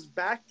Russell goes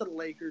back to the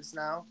Lakers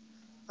now.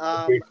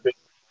 We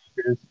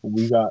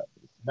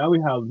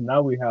have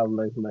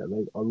like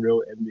a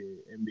real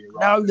NBA.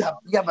 Now you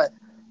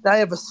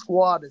have a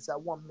squad, as that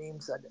one meme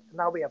said.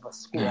 Now we have a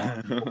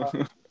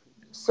squad.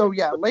 So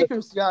yeah,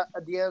 Lakers got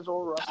a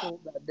D'Angelo Russell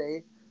that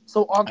day.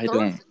 So on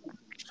Thursday,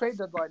 trade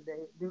deadline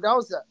day,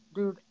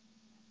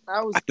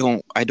 I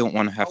don't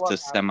want to have to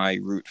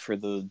semi-root for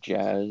the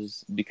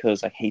Jazz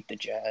because I hate the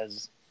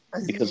Jazz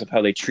because of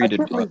how they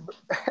treated Russ.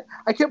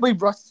 I can't believe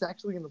Russ is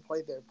actually going to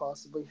play there.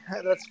 Possibly,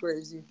 that's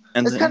crazy.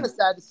 It's kind of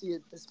sad to see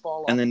it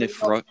fall off. And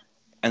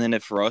then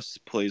if Russ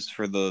plays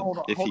for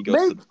he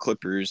goes to the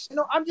Clippers,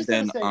 I'm just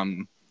then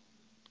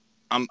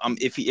I'm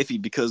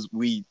iffy because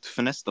we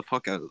finessed the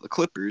fuck out of the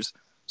Clippers,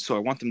 so I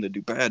want them to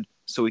do bad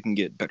so we can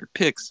get better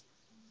picks.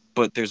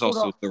 But there's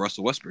also the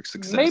Russell Westbrook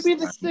success. Maybe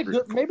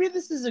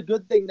this is a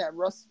good thing that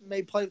Russ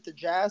may play with the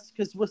Jazz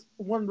because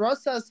when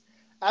Russ has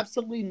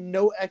absolutely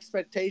no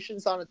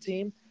expectations on a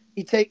team,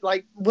 he take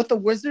like with the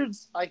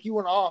Wizards, like he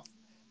went off.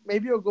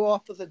 Maybe he'll go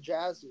off with the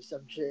Jazz or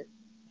some shit.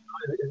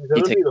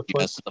 He takes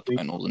the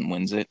finals and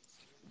wins it.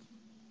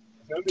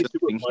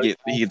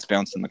 He gets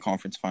bounced in the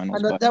conference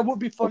finals. That would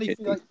be funny if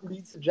he like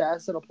leads the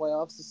Jazz to the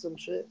playoffs or some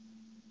shit.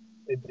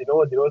 You know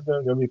what's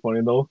gonna be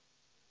funny though?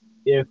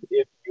 If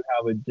you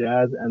have a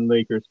Jazz and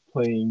Lakers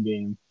playing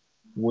game,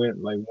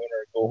 win or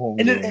go home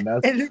game.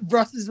 And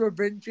Russ is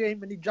revenge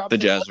game and he drops. The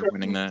Jazz are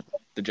winning that.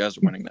 The Jazz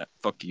are winning that.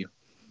 Fuck you.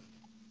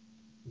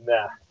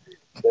 Nah.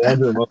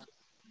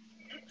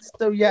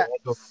 So yeah.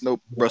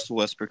 Nope. Russell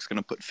Westbrook's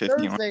gonna put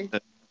 50 on it.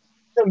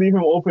 We're gonna leave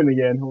him open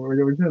again. We're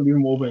gonna leave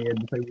him open again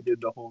just like we did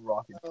the whole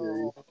Rocket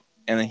series.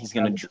 And then he's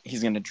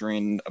gonna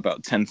drain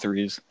about 10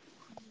 threes.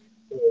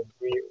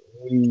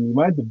 We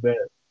might have to bet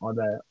on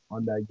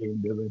that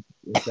game, Dylan.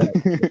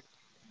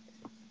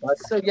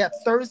 So yeah,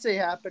 Thursday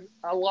happened.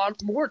 A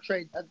lot more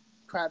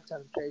crap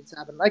ton of trades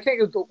happened. I can't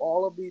go through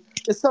all of these.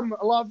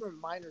 A lot of them are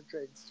minor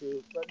trades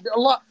too, but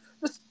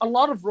there's a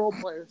lot of role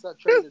players that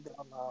traded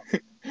on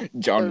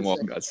John Wall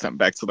Thursday. got sent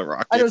back to the I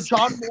know Rockets.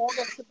 John Wall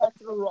got sent back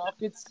to the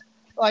Rockets.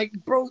 Like,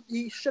 bro,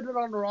 he shitted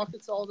on the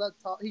Rockets all that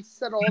time. He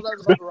said all that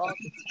about the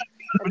Rockets,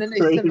 and then they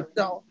sent him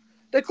down.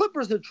 The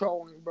Clippers are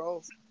trolling,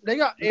 bro. They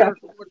got Eric.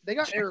 They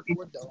got Eric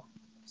Wood though.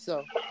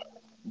 So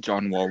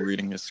John Wall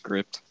reading his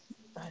script.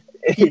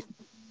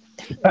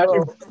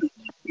 bro,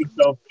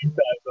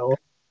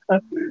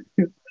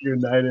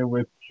 United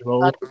with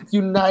Evo.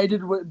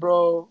 United with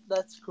bro.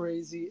 That's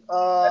crazy.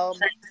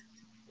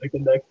 Like the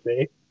next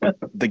day.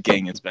 The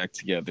gang is back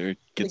together.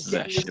 Gets the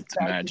that gang shit is to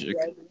back Magic.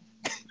 together.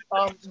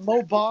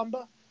 Mo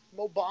Bamba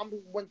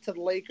went to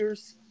the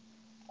Lakers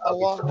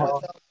along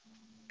with.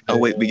 Oh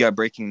wait, we got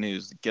breaking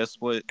news. Guess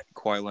what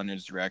Kawhi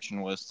Leonard's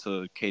reaction was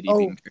to KD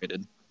being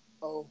traded?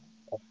 Oh.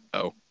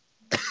 Oh.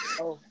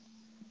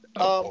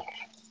 Oh.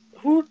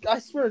 Who? I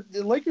swear,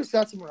 the Lakers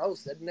got someone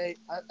else, didn't they?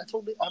 I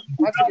totally. I'm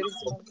forgetting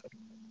someone.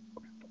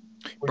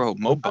 Bro,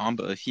 Mo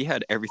Bamba, he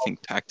had everything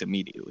packed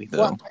immediately, though.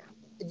 Well,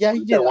 yeah,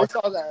 he did. I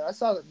saw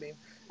that meme.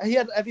 And he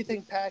had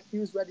everything packed. He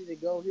was ready to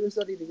go. He was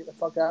ready to get the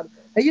fuck out.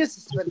 He is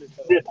suspended.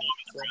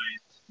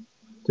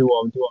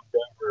 To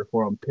Denver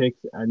for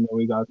picks, and then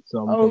we got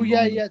some. Oh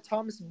yeah,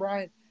 Thomas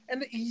Bryant,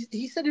 and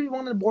he said he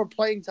wanted more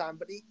playing time,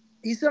 but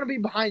he's gonna be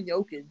behind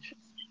Jokic.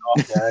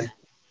 Oh man,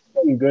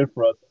 it's good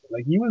for us.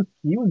 Like he was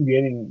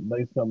getting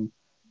some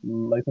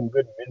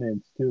good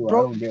minutes too.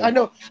 Bro, I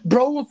know.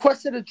 Bro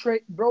requested a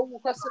trade. Bro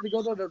requested to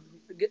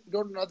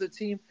go to another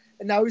team,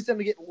 and now he's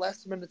gonna get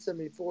less minutes than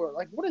before.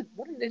 Like what an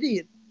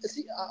idiot!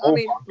 I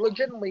mean,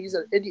 legitimately, he's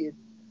an idiot.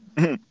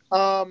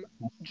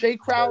 Jay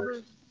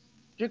Crowder.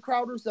 Jay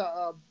Crowder's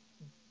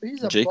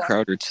he's a Jay Buck.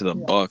 Crowder to the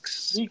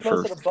Bucks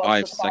for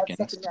 5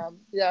 seconds.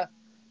 Yeah.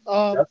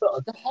 The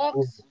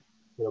Hawks.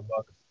 For the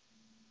Bucks.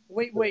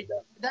 Wait.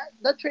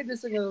 That trade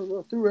isn't gonna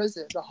go through, is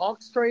it? The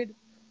Hawks trade?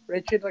 They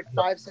traded like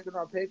 5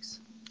 second-round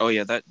picks. Oh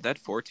yeah, that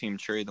 4-team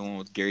trade, the one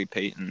with Gary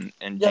Payton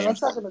and yeah,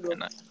 James. that's not gonna go.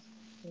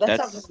 That's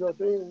not gonna go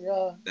through.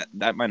 Yeah.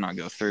 That might not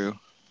go through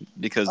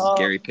because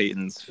Gary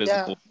Payton's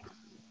physical. Yeah.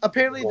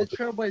 Apparently, the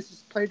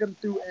Trailblazers played him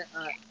through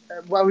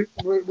while he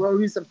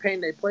was in pain.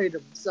 They played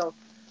him. So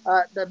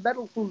the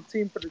medical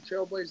team for the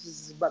Trailblazers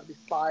is about to be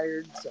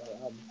fired. So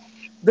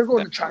they're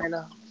going to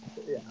China.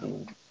 Yeah.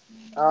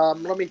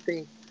 Let me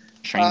think.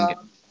 The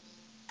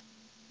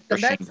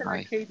Nets and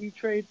that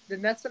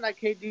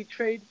KD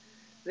trade.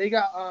 They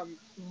got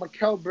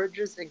Mikal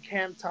Bridges and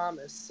Cam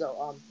Thomas.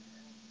 So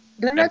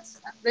the Nets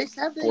they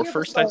have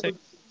first, solid, I think.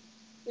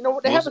 You know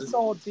what? They have a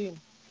solid team.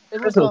 It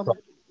was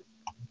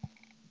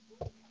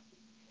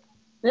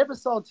They have a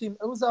solid team.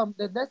 It was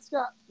the Nets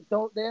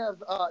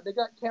they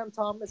got Cam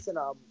Thomas and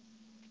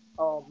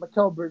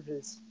Mikal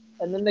Bridges,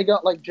 and then they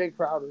got like Jay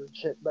Crowder and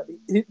shit. But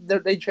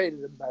they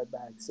traded him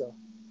back, so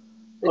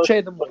they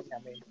traded him away. I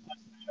mean,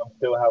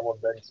 still have one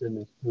Ben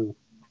Simmons too.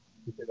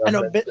 I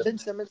know Ben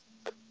Simmons.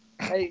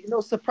 Hey,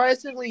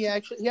 surprisingly, he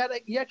actually had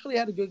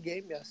a good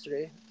game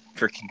yesterday.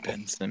 Freaking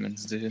Ben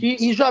Simmons, dude.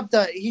 He dropped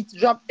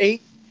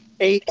 8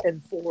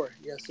 and 4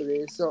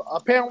 yesterday. So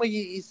apparently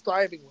he's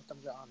thriving with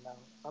them gone now.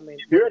 I mean,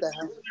 what the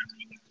hell?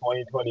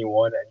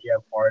 2021, and you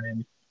have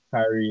Harden,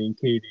 Kyrie, and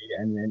KD,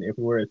 and then if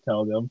we were to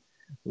tell them,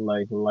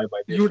 like by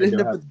this, you would end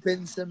up with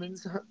Ben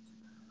Simmons.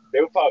 They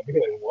would probably be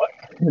like, "What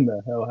in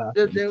the hell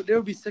happened?" They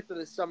would be sick to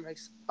their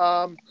stomachs.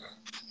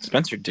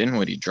 Spencer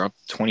Dinwiddie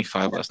dropped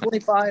 25 last night.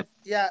 25.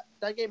 Yeah,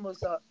 that game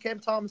was Cam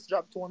Thomas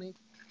dropped 20,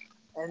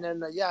 and then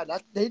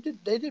they did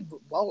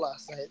well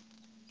last night.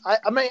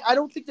 I mean, I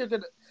don't think they're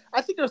gonna.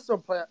 I think they're still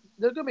playing.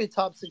 They're gonna be a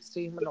top 6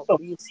 team in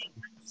the East,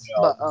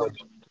 but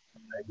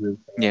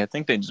yeah, I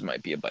think they just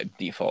might be by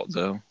default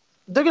though.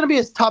 They're gonna be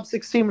a top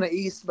 6 team in the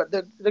East, but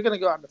they're gonna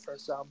go out in the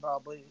first round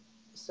probably.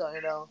 So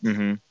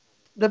Mm-hmm.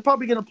 they're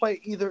probably gonna play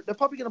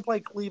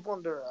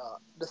Cleveland or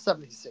the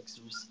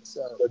 76ers.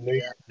 So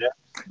yeah.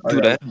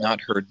 Dude, I have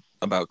not heard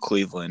about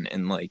Cleveland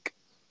in like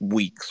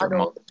weeks or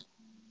months.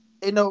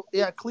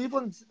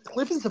 Cleveland's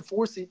a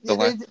 4 seed.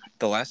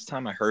 The last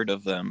time I heard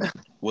of them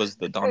was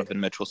the Donovan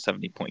Mitchell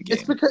 70-point game.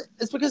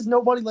 It's because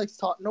nobody really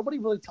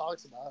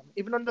talks about them.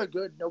 Even when they're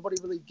good, nobody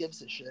really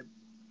gives a shit.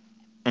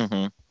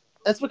 Mm-hmm.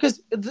 It's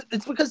because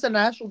the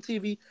national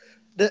TV,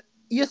 the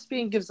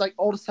ESPN gives like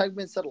all the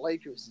segments of the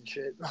Lakers and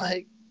shit.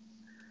 Like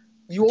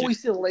you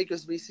always see the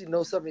Lakers, but you see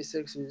no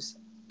 76ers.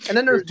 And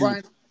then there's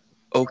Brian.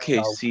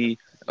 OKC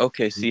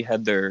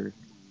had their,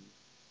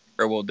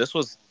 this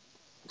was.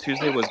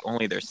 Tuesday was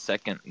only their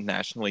second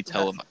nationally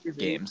televised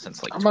game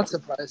since like. I'm not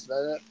surprised by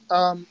that.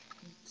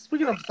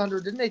 Speaking of Thunder,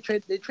 didn't they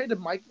trade? They traded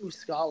Mike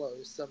Muscala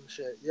or some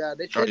shit. Yeah,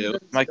 they traded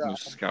Mike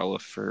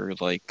Muscala for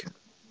like,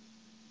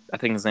 I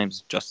think his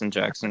name's Justin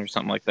Jackson or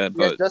something like that.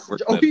 But we're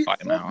gonna buy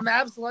him out.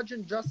 Mavs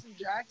legend Justin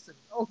Jackson.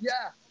 Oh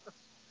yeah.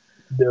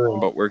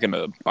 But we're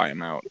gonna buy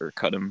him out or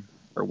cut him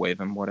or waive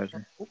him,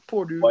 whatever.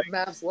 Poor dude,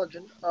 Mavs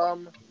legend.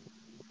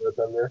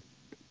 Thunder.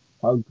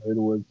 How good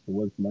was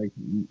Mike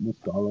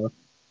Muscala?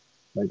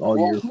 Like all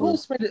year. Who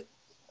else made it?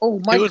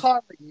 Oh, Mike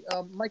Conley.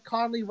 Mike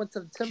Conley went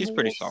to the Timberwolves. He's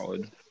pretty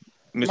solid.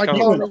 Mike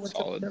Conley went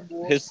solid. To the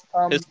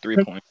Timberwolves. His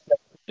 3-point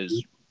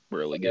is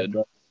really good.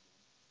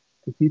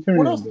 Because he turned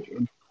What it else?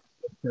 into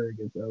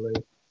against LA.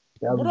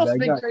 What else That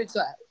big guy. trades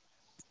that?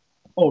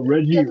 Oh,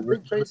 Any other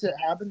big trades that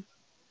happened?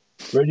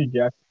 Reggie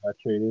Jackson got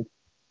traded.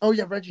 Oh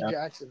yeah, Reggie Yeah.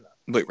 Jackson.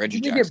 Wait, He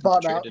Reggie did get Jackson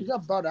got bought out. He traded?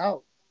 got bought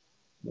out.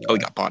 Oh, he Yeah.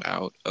 got bought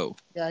out. Oh,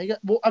 Yeah, he got.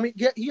 Well, I mean,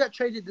 he got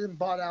traded and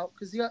bought out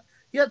because he got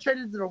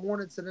traded to the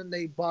Hornets and then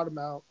they bought him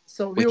out.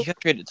 So wait, he got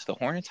traded to the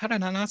Hornets? How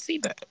did I not see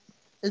that?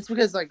 it's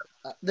because like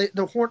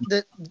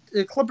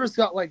the Clippers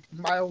got like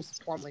Miles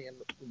Plumlee in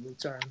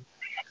return.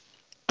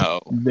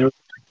 Oh, They were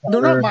No,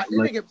 not Miles.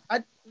 like, They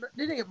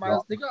didn't get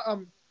Miles. They got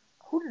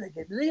Who did they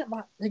get? Did they get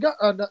They got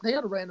no, they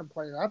got a random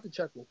player. I have to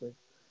check real quick.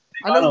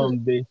 I know.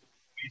 they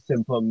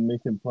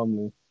Mason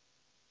Plumlee.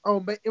 Oh,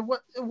 but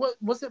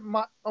was it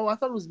my? Oh, I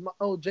thought it was my.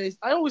 Oh, Jace.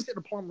 I always get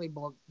the Plumlee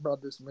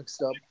brothers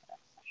mixed up.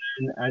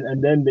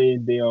 And then they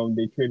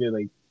traded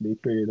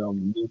Luke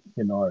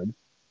Kennard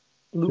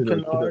Luke to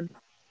the Kennard.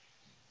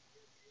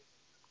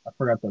 I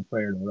forgot the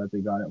player though that they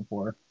got it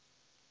for.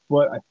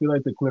 But I feel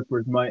like the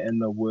Clippers might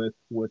end up with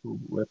Russell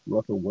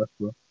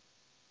Westbrook.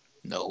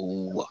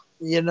 no.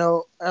 You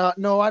know,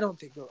 no, I don't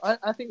think.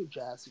 I think the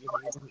Jazz are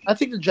gonna. I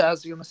think the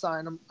Jazz are gonna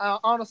sign him.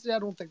 Honestly, I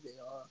don't think they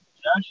are.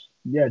 Josh,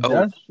 yeah, Oh,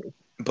 Josh.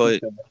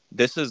 but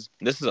this is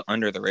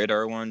under the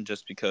radar one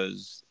just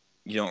because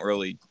you don't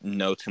really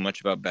know too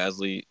much about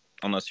Basley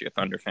unless you're a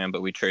Thunder fan.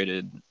 But we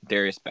traded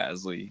Darius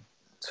Basley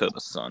to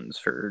the Suns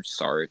for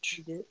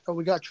Saric. Oh,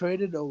 we got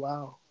traded. Oh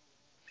wow.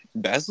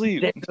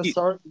 Basley,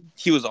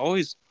 he was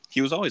always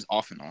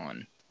off and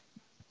on.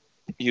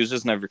 He was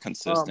just never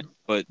consistent.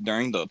 But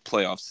during the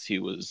playoffs,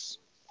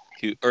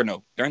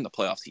 during the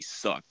playoffs he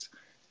sucked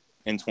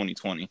in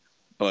 2020.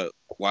 But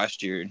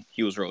last year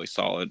he was really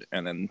solid,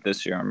 and then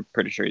this year I'm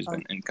pretty sure he's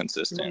been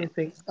inconsistent. Let me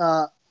think.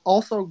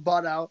 Also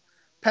bought out.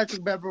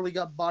 Patrick Beverly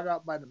got bought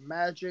out by the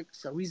Magic,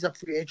 so he's a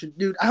free agent.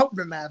 Dude, I hope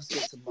the Mavs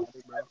get some money,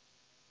 bro.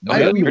 Oh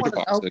yeah, We Serge want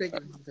to outbid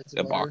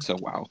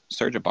Ibaka. Wow,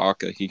 Serge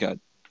Ibaka, he got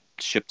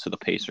shipped to the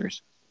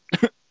Pacers.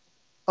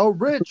 Oh,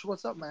 Rich,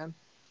 what's up, man?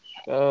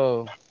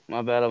 Oh,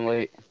 my bad, I'm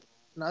late.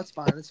 No, it's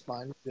fine. It's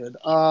fine. Good.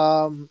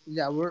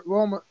 Yeah, we're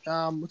almost,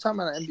 we're talking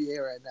about the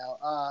NBA right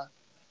now.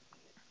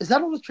 Is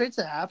that all the trades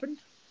that happened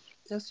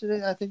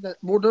yesterday? I think that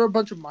there are a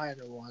bunch of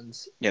minor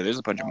ones. Yeah, there's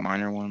a bunch of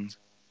minor ones.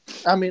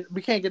 I mean,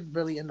 we can't get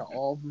really into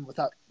all of them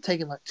without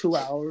taking like 2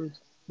 hours.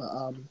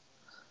 But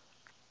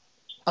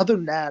other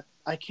than that,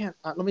 I can't.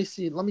 Let me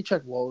see. Let me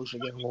check Woj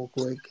again real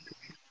quick.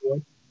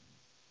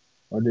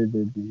 Or did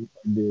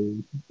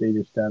they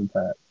just stand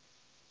pat?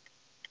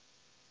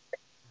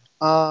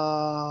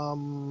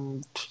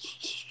 Other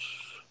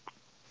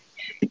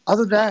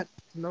than that,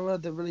 no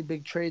other really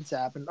big trades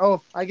happened.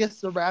 Oh, I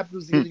guess the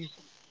Raptors getting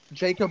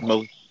Jacob.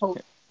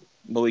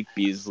 Malik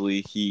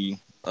Beasley,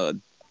 he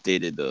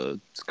dated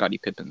Scottie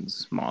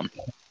Pippen's mom.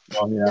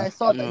 Oh yeah, I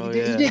saw that.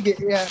 He did get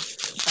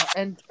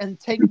and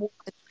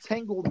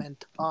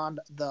entanglement on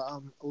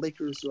the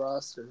Lakers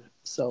roster.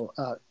 So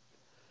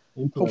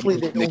hopefully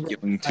they don't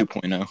get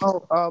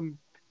 2.0. Oh,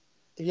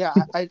 yeah,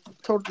 I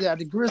told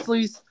the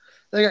Grizzlies.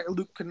 They got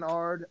Luke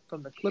Kennard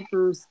from the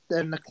Clippers.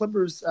 Then the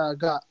Clippers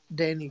got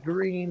Danny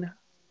Green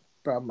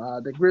from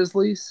the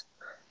Grizzlies.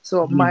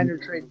 So a minor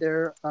trade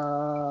there.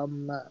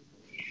 Who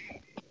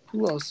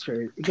else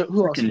traded?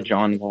 Who else?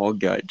 John Wall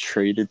got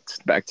traded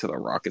back to the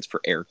Rockets for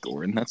Eric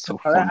Gordon. That's so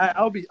funny.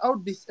 I would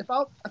be if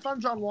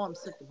I'm John Wall, I'm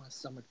sick to my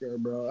stomach there,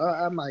 bro.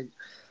 I'm like,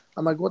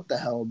 what the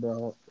hell,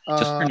 bro?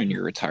 Just turn in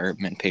your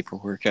retirement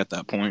paperwork at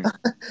that point.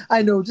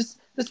 I know,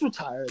 just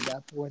retire at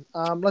that point.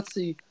 Let's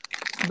see.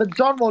 But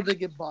John Wall did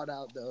get bought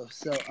out though,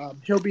 so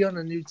he'll be on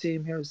a new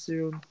team here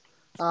soon.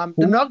 The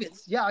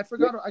Nuggets, yeah, I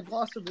forgot. I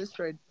glossed over this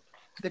trade.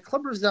 The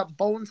Clippers got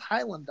Bones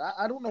Highland.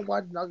 I don't know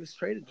why the Nuggets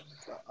traded him.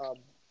 But,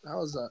 that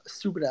was a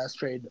stupid ass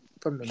trade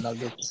from the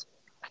Nuggets.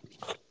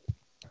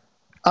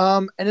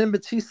 And then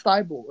Matisse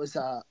Thybulle is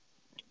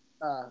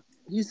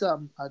he's a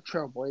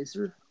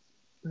Trailblazer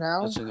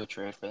now. That's a good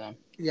trade for them.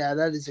 Yeah,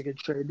 that is a good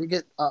trade. They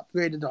get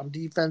upgraded on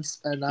defense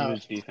and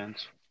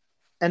defense.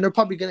 And they're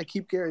probably going to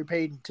keep Gary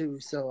Payton too.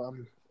 So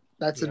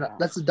that's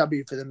a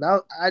W for them.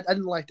 I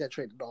didn't like that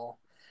trade at all.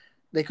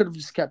 They could have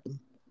just kept him,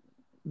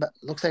 but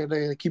it looks like they're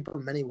going to keep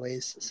him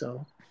anyways.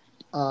 So.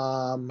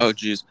 Oh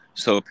geez.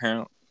 So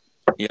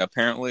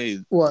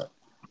apparently what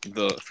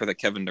for the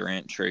Kevin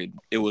Durant trade,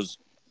 it was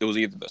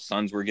either the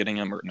Suns were getting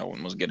him or no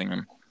one was getting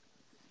him.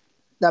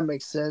 That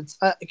makes sense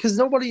because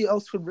nobody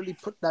else could really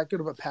put that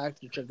good of a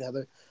package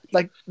together.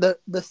 Like the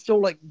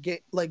still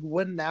get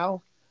win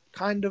now,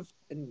 kind of,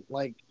 and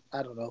like.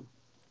 I don't know.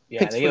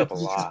 Yeah, they gave up a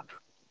lot.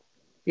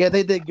 Yeah,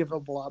 they did give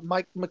up a lot.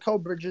 Mikal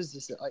Bridges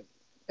is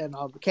and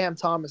Cam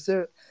Thomas.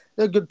 They're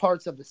good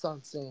parts of the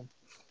Suns team.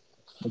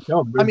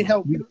 I mean,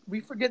 hell,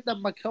 we forget that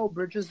Mikal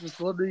Bridges was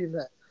literally in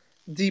that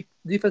deep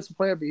defensive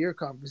player of the year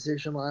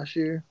conversation last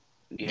year.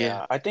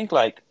 Yeah, I think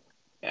I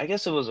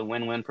guess it was a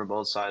win-win for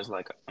both sides.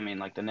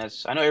 The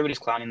Nets. I know everybody's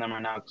clowning them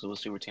right now because it was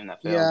a super team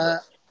that failed. Yeah,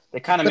 but they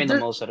kind of made the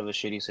most out of a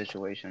shitty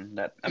situation.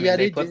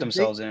 They put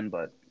themselves in,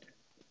 but.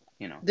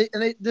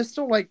 They're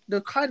still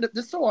they're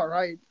still all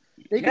right.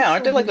 They could Yeah,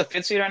 aren't still they like be. the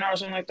fifth seed right now or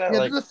something like that? Yeah,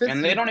 they're Like, the fifth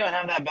and they seed. don't even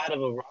have that bad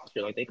of a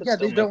roster. Like, they could Yeah,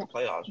 still they make the don't.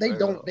 playoffs They very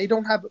don't. well. They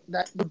don't have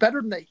that. They're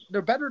better than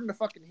They're better than the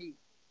fucking Heat.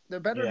 They're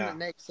better than the Yeah.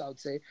 Knicks. I would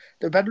say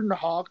they're better than the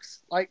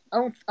Hawks. Like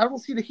I don't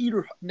see the Heat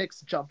or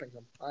Knicks jumping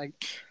them. Like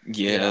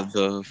Yeah,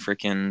 the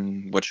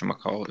freaking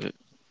whatchamacallit.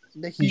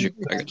 the I Heat.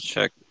 gotta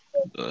check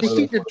The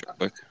Heat did.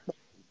 quick.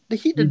 The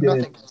Heat He did did.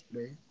 nothing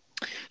yesterday.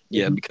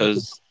 Yeah,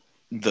 because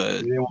They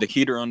the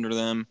Heat are under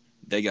them.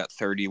 They got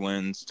 30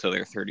 wins to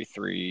their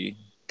 33.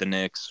 The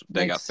Knicks,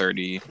 they got Knicks.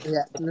 30.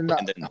 Yeah, and then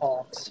And the then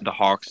Hawks. the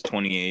Hawks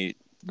 28,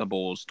 the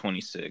Bulls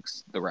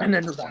 26, the And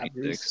then Raptors the Raptors.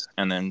 26,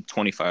 and then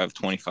 25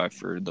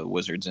 for the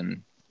Wizards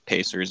and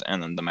Pacers,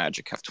 and then the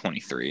Magic have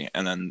 23.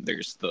 And then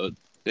there's the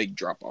big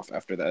drop off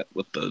after that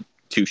with the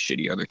two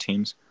shitty other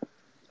teams.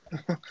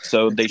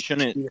 So they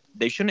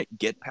shouldn't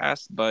get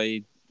passed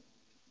by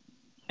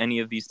any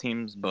of these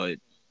teams, but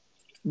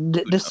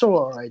They're still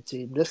alright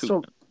team.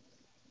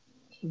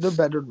 They're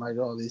better than like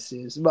all these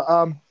teams. But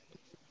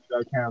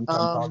got Cam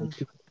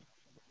Thomas.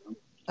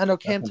 I know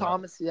Cam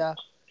Thomas. Yeah,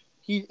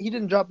 he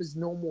didn't drop his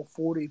normal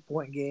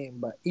 40-point game,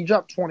 but he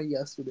dropped 20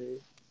 yesterday.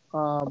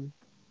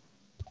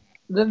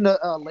 Then the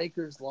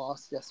Lakers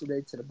lost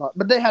yesterday to the Bucks,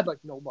 but they had like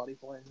nobody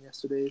playing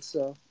yesterday.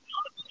 So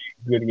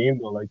Good game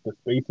though. Like the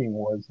spacing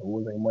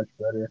wasn't much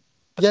better.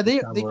 yeah,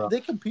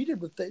 they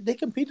competed with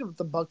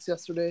the Bucks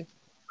yesterday.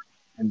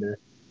 And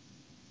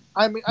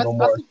I mean, No I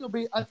more. think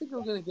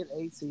they're gonna get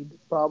 8 seed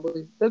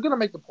probably. They're gonna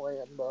make the play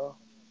in, bro.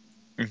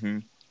 mm-hmm.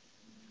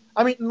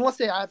 I mean, unless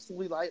they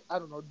absolutely like I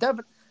don't know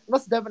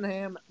unless Devin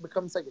Ham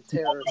becomes like a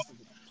terrorist and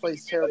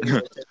plays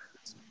terribly.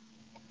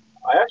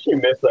 I actually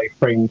miss like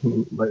Frank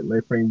Vogel.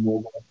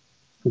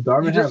 Because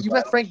Darvin Ham. You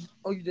met Frank?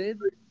 Oh, you did?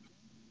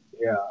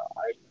 Yeah,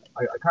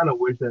 I kind of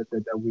wish that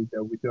we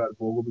still had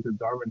Vogel because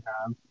Darvin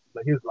Ham,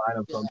 like his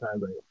lineup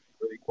sometimes like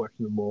really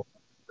questionable.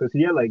 Because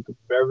he had like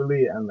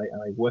Beverly and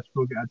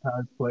Westbrook at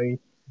times playing.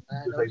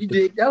 I know Like, he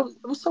did. It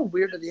was so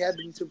weird that he had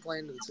them two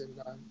playing at the same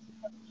time.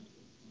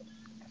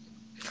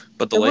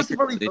 But the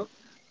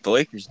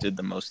Lakers did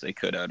the most they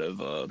could out of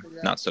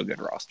not so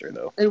good roster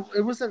though.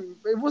 It wasn't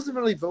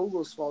really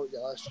Vogel's fault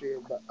last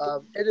year, but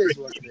it is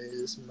what it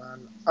is,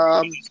 man.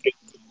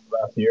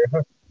 Last year.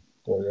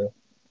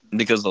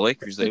 Because the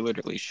Lakers, they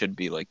literally should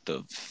be like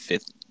the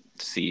fifth,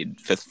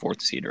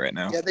 fourth seed right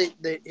now. Yeah,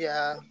 they.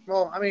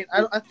 Well, I mean,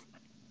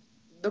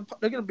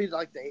 they're gonna be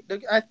like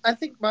I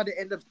think by the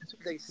end of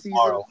the season,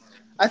 Tomorrow.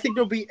 I think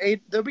there'll be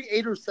 8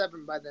 or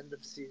 7 by the end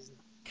of the season.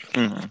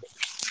 Mm-hmm.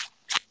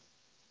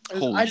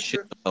 Holy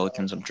shit, the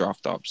Pelicans have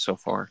dropped off so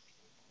far.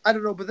 I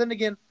don't know, but then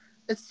again,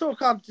 it's still a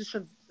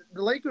competition.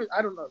 The Lakers,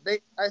 I don't know.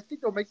 I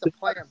think they'll make the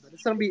plan, but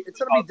it's gonna be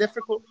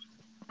difficult.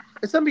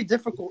 It's gonna be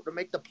difficult to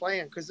make the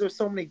plan because there's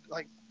so many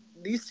like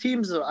these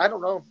teams. I don't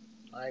know,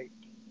 like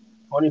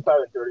 25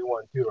 and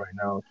 31 too right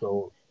now,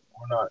 so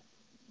we're not.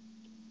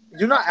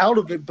 You're not out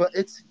of it, but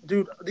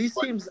dude. These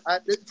teams,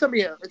 it's gonna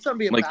be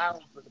a like,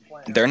 battle for the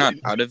plan. They're not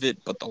out of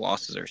it, but the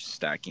losses are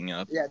stacking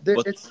up. Yeah,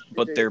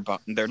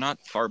 they're not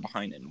far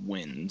behind in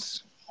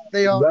wins.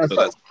 They are.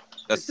 So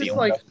that's the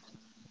only.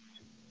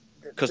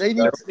 Because they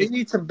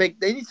need some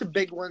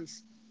big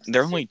wins.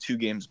 They're only 2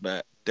 games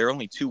back. They're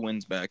only 2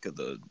 wins back of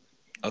the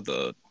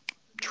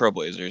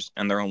Trailblazers,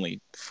 and they're only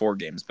 4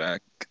 games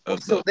back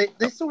of so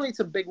they still need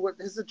some big wins.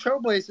 Because the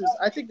Trailblazers,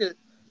 I think that,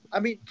 I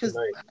mean, because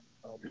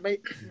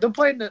they're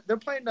playing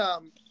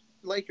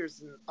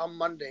Lakers on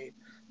Monday.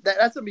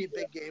 That's gonna be a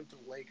big game for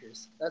the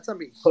Lakers. That's gonna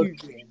be a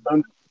huge game.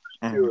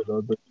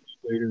 The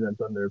Lakers and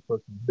Thunder,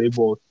 plus they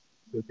both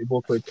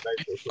play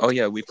tonight. So. Oh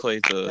yeah, we play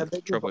the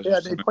Trailblazers. Yeah,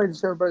 they play the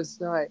Trailblazers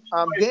tonight.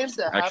 Games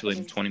that actually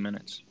in 20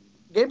 minutes.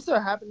 Games that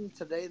are happening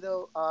today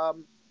though.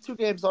 2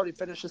 games already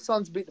finished. The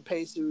Suns beat the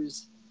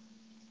Pacers,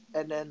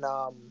 and then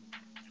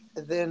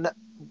the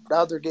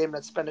other game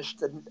that's finished,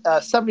 the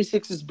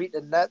 76ers beat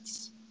the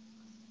Nets.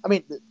 I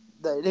mean,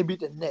 they beat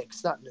the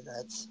Knicks, not the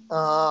Nets.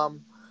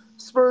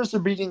 Spurs are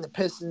beating the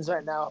Pistons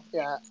right now.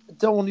 Yeah,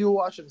 Dylan, you were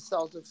watching the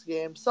Celtics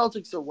game.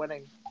 Celtics are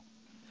winning.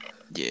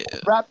 Yeah.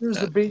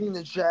 Raptors are beating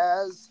the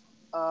Jazz.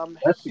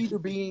 Heat are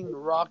beating the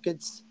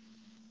Rockets.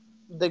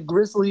 The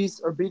Grizzlies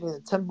are beating the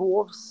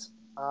Timberwolves.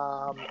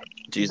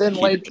 Then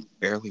later,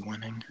 barely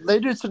winning.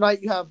 Later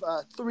tonight, you have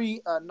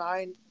 3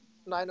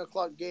 9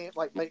 o'clock game,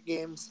 like late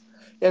games.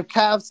 You have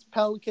Cavs,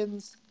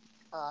 Pelicans,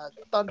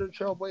 Thunder,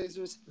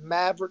 Trailblazers,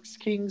 Mavericks,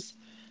 Kings.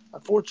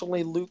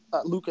 Unfortunately,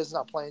 Luka's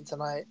not playing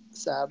tonight,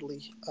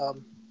 sadly.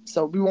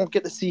 So we won't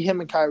get to see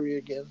him and Kyrie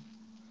again.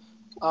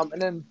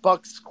 And then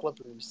Bucks,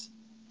 Clippers.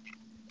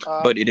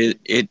 But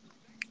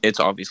it's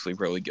obviously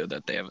really good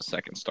that they have a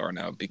second star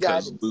now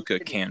because Luka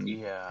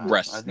can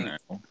rest now.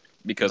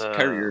 Because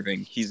Kyrie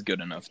Irving, he's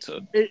good enough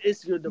to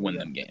win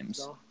them games.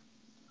 So.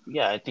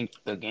 Yeah, I think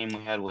the game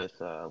we had with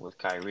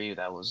Kyrie,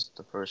 that was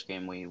the first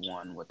game we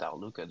won without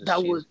Luka this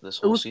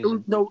whole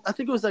season. No, I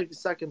think it was like the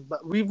second,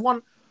 but we've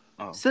won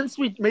since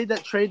we made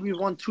that trade. We've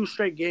won 2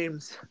 straight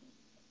games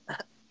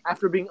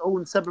after being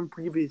 0-7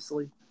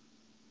 previously.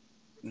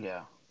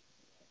 Yeah.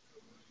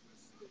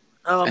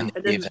 And And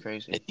they then gave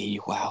Crazy. it a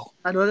wow.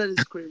 I know that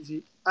is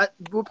crazy.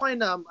 We're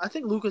playing. I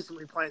think Luca's gonna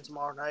be playing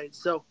tomorrow night.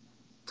 So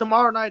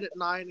tomorrow night at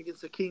 9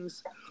 against the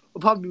Kings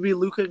will probably be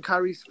Luca and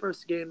Kyrie's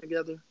first game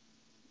together.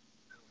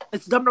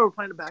 It's dumb that we're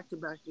playing a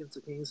back-to-back against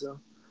the Kings, though.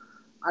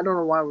 I don't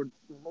know why we're.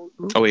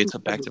 Oh wait, it's a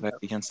back-to-back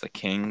against the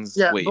Kings.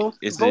 Yeah, Wait, both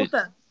is both it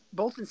that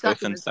both in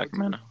both in Sacramento.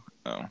 Sacramento?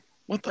 Oh,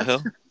 what the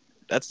That's hell?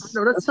 That's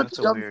no, that's such That's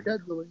dumb weird.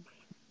 scheduling.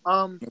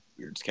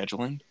 weird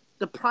scheduling.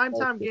 The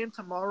primetime game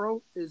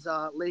tomorrow is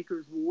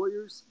Lakers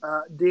Warriors.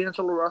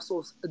 D'Angelo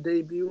Russell's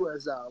debut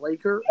as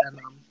Laker, and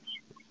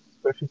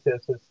Especially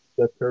since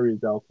Steph Curry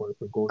is out for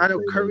Golden I know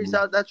State. Curry's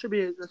out. That should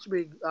be I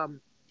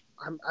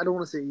don't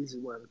want to say easy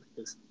win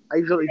because I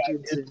usually do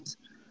things.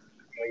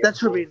 That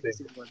should be an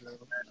easy win though.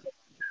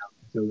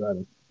 Still got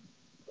it.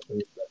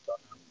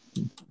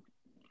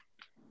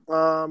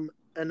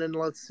 And then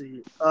let's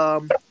see.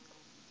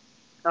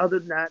 Other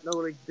than that, no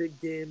like big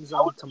games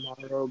on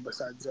tomorrow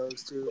besides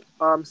those two.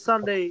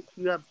 Sunday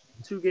you have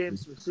 2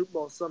 games for Super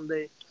Bowl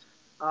Sunday.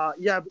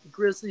 You have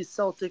Grizzlies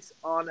Celtics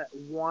on at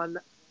 1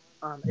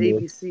 on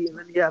ABC, and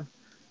then you have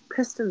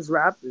Pistons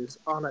Raptors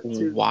on at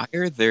 2. Why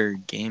are there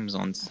games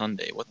on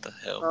Sunday? What the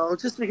hell?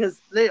 Just because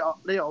they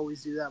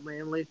always do that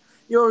mainly.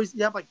 You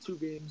have like 2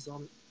 games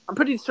on. I'm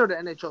pretty sure the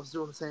NHL is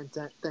doing the same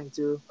thing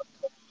too.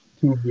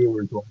 2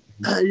 viewers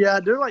watching.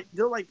 Yeah, they're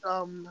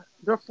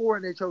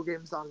 4 NHL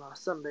games on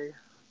Sunday.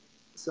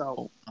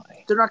 So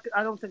they're not.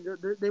 I don't think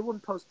they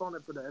wouldn't postpone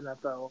it for the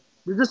NFL.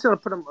 They're just gonna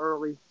put them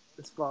early.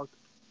 It's fucked.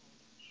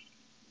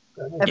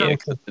 Yeah,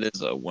 because it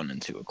is 1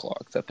 and 2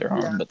 o'clock that they're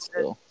on, but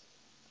still,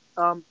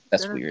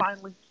 that's and then weird.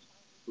 Finally,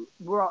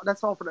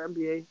 that's all for the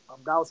NBA.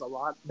 That was a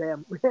lot.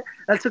 Damn,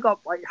 that took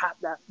up like half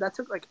that. That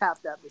took like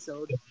half the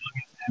episode.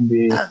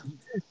 NBA.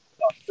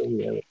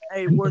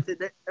 Hey, worth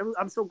it.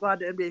 I'm so glad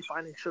the NBA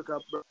finally shook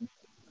up, bro.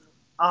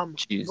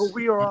 Jeez, But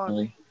we are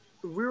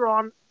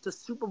on to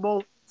Super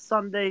Bowl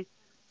Sunday.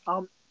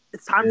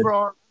 It's time for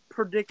our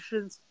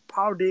predictions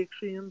of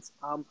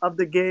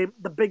the game,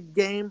 the big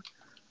game.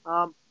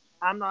 I'm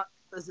not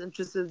as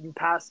interested in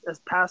past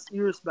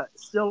years, but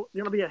still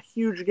gonna be a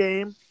huge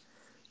game.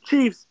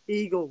 Chiefs,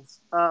 Eagles.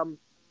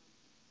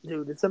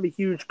 Dude, it's gonna be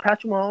huge.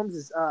 Patrick Mahomes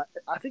is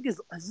I think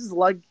is his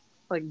leg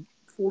like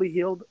fully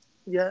healed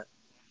yet?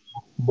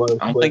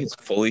 I don't think it's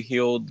fully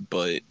healed,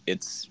 but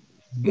it's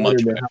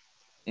much better.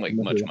 Like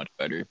much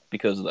better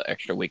because of the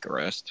extra week of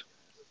rest.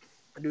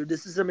 Dude,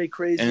 this is gonna be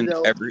crazy. And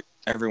though.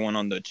 everyone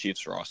on the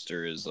Chiefs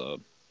roster is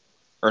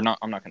or not.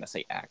 I'm not gonna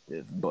say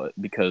active, but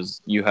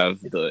because you have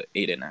the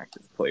 8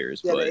 inactive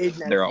players, but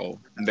they're all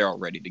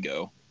ready to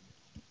go.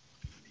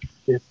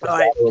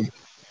 I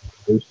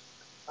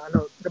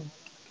know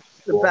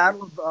the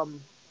battle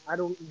of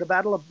the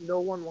battle of no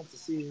one wants to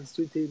see these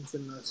 2 teams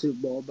in the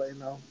Super Bowl, but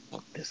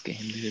fuck this game,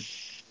 dude.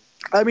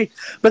 I mean,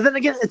 but then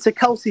again, it's a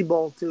Kelsey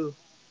Bowl too,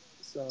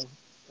 so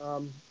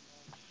that's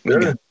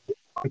gonna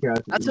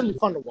be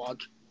fun to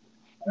watch.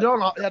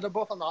 They're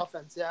both on the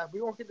offense. Yeah,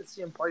 we won't get to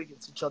see them play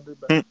against each other,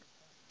 but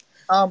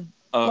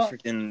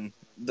freaking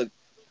the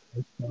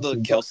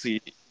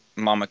Kelsey,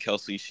 Mama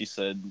Kelsey, she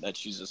said that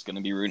she's just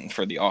gonna be rooting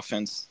for the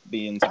offense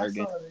the entire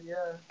game.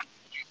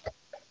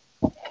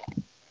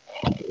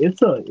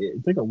 It's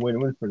like a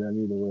win-win for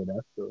them either way.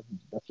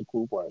 That's the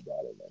cool part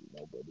about it. That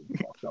nobody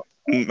walks out.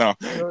 No,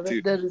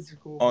 dude, that is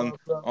cool. On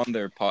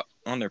their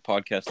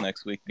podcast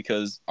next week,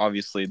 because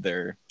obviously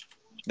their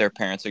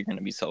parents are going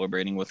to be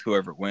celebrating with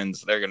whoever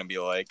wins. They're going to be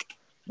like,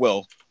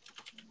 "Well,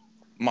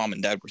 Mom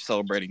and Dad were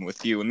celebrating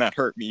with you, and that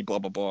hurt me." Blah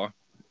blah blah.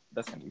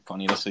 That's going to be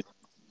funny to see.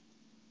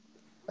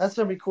 That's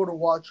gonna be cool to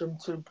watch them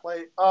to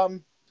play.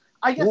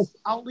 I guess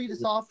I'll lead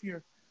us off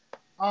here.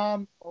 I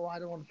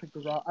don't want to pick the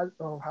rock. I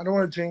don't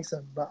want to jinx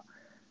them, but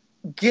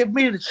give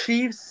me the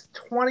Chiefs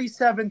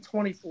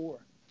 27-24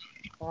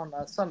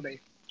 on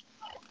Sunday.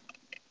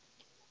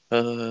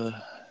 I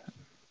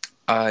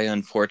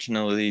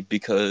unfortunately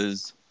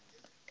because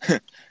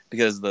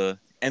the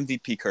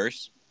MVP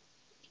curse,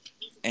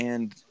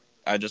 and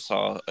I just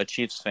saw a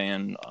Chiefs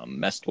fan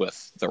messed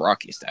with the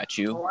Rocky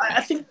statue. Oh,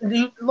 I think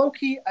low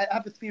key. I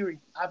have a theory.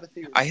 I have a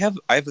theory. I have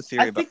a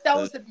theory. I think that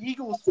was an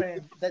Eagles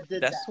fan that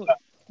did that.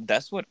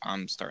 That's what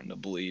I'm starting to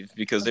believe,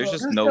 because there's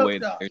just no way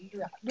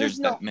there's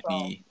that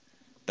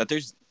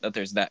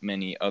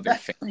many other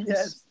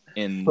fans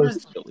in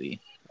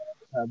Philly.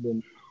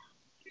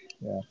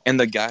 Yeah. And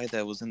the guy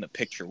that was in the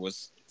picture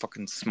was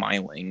fucking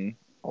smiling,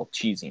 all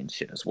cheesy and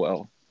shit as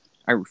well.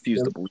 I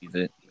refuse to believe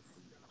it.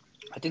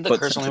 I think the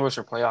curse only works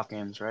for playoff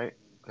games, right?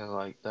 Because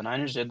like the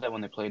Niners did that when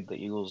they played the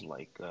Eagles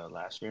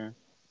last year.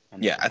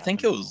 And yeah, I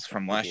think it was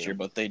from last year,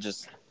 but they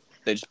just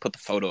put the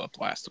photo up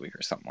last week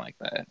or something like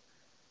that.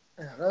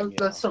 Yeah,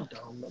 that's so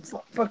dumb. That's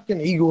fucking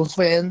Eagles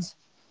fans.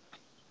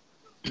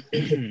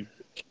 I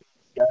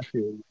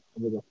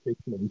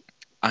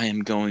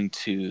am going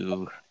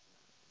to.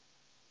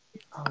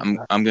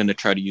 I'm going to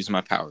try to use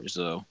my powers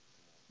though.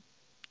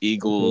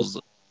 Eagles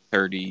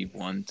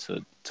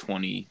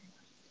 31-28.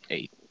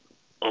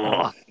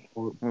 Oh,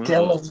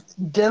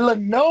 Dylan,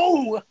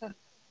 no.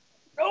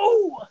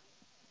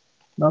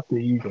 Not the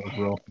Eagles,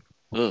 bro.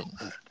 Ugh.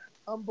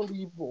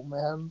 Unbelievable,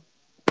 man.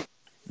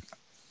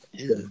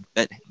 Ew.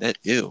 That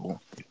ew.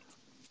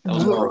 That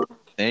was hard to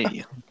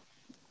say.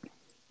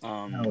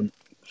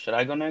 Should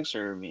I go next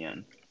or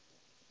Vian?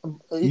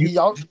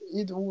 Y'all,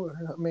 either or.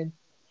 I mean,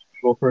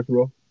 go first,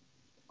 bro.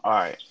 All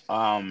right.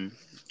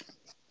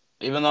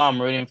 Even though I'm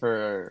rooting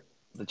for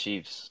the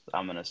Chiefs,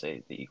 I'm gonna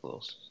say the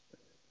Eagles,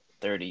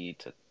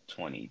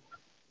 30-23.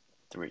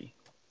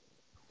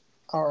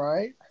 all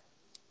right.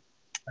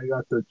 I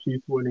got the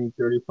Chiefs winning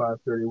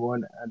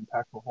 35-31, and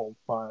Patrick Mahomes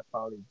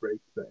finally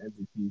breaks the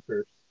MVP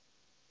curse.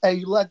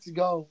 Hey, let's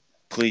go.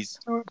 Please.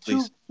 Two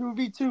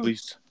v two.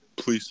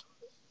 Please.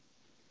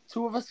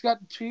 Two of us got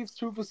the Chiefs.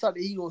 Two of us got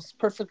the Eagles.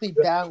 Perfectly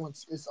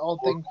balanced, as all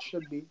things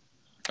should be.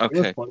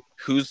 Okay.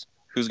 Who's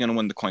gonna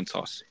win the coin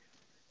toss?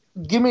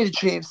 Give me the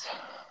Chiefs.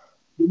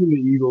 Give me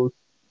the Eagles.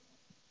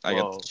 I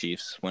got the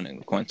Chiefs winning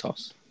the coin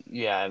toss.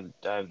 Yeah,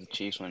 I have the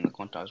Chiefs winning the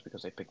coin toss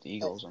because they picked the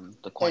Eagles, and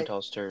the coin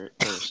toss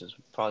curse is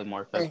probably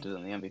more effective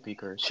than the MVP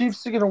curse.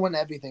 Chiefs are gonna win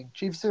everything.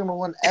 Chiefs are gonna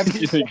win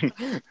everything.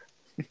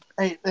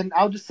 Hey, and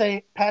I'll just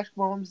say Patrick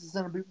Mahomes is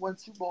gonna win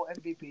Super Bowl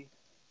MVP.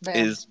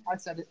 Man, I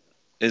said it.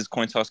 Is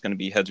coin toss gonna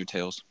be heads or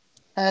tails?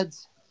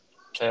 Heads.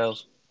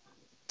 Tails.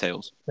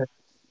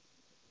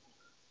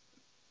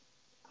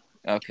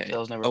 Okay.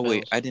 Tails never fails.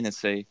 Wait, I didn't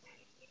say.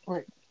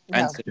 Wait. I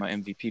didn't say my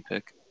MVP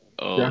pick.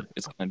 Oh,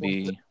 it's gonna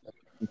be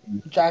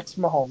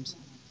Jackson Mahomes.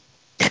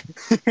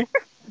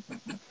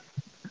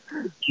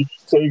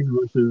 Chiefs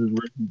versus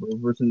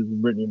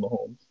Brittany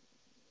Mahomes.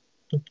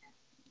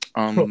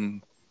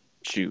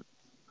 Shoot.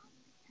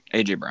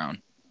 AJ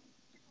Brown.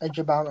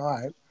 AJ Brown, all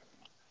right.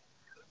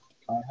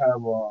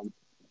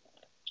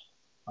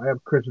 I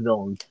have Chris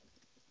Jones.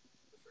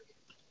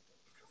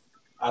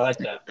 I like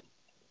that.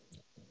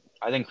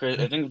 I think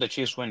if the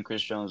Chiefs win,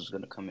 Chris Jones is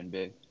gonna come in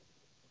big.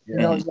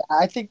 Yeah.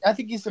 I think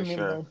he's gonna be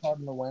really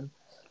hard to win.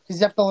 He's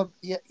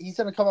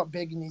gonna come up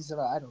big, and he's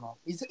gonna. I don't know.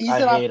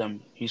 I hate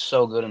him. He's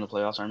so good in the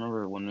playoffs. I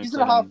remember when we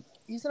played him.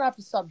 He's gonna have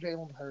to stop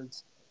Jalen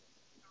Hurts.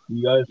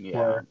 You guys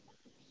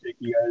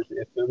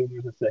if Philly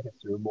wins the second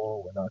Super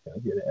Bowl, we're not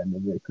gonna hear the end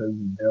of it because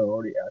they're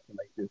already acting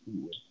like this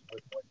with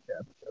one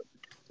championship.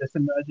 Just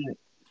imagine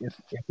if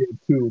they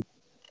two.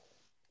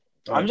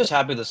 I'm just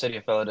happy the city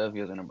of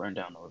Philadelphia is gonna burn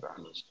down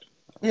regardless.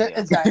 Yeah,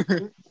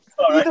 exactly.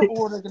 Either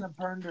or, they're gonna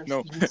burn their.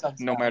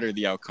 No matter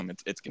the outcome,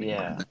 it's gonna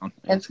burn down.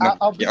 And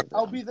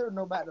I'll be there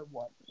no matter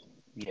what.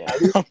 Yeah,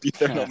 I'll be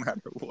there no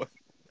matter what.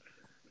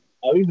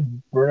 I'll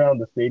even burn down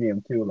the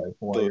stadium too, like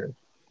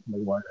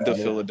the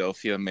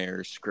Philadelphia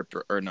mayor script,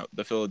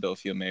 the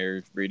Philadelphia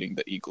mayor reading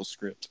the Eagles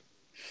script.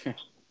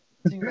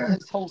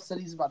 His whole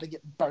city's about to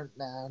get burnt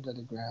down to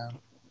the ground.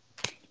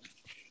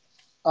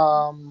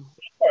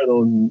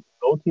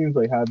 Those teams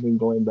have been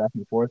going back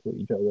and forth with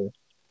each other.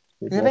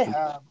 They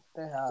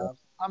have.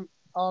 I'm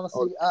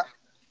honestly,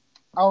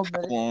 I'll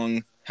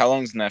admit How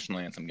long is the national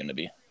anthem going to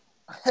be?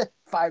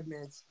 5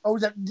 minutes. Oh,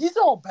 these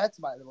are all bets,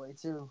 by the way,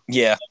 too.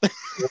 Yeah.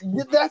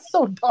 That's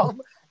so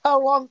dumb.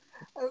 How long?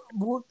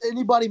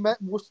 Anybody met?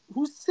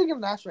 Who's singing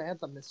the national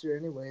anthem this year,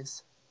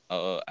 anyways?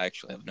 I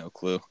actually have no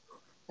clue.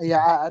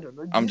 Yeah, I don't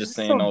know. I'm just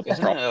saying off the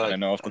top. I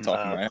know off the top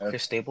of my head.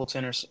 Chris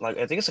Stapleton or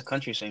I think it's a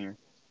country singer.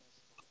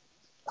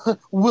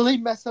 Will he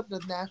mess up the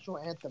national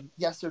anthem?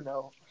 Yes or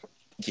no?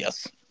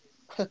 Yes.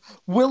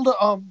 Will the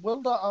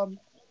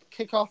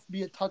kickoff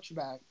be a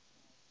touchback?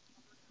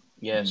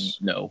 Yes.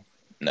 No.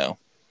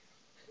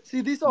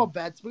 See, these are all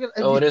bets.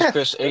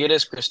 It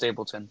is Chris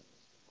Stapleton.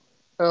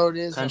 Oh, it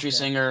is country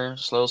singer,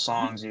 slow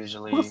songs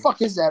usually. Who the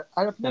fuck is that?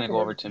 I'm gonna go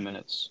over 2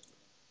 minutes.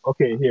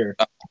 Okay, here.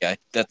 Okay,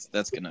 that's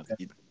gonna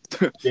be.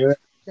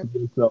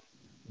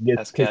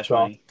 That's cash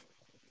money.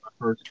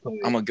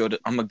 I'm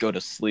gonna go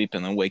to sleep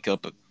and then wake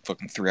up at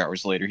fucking 3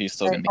 hours later. He's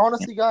still gonna be.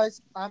 Honestly,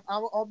 guys,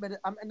 I'll admit it.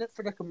 I'm in it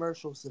for the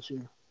commercials this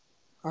year.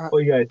 Right. Oh,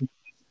 you guys,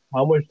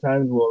 how much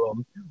times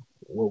will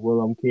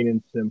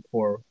Kanan simp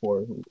for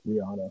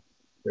Rihanna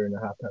during the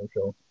halftime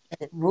show?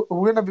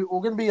 We're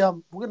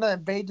gonna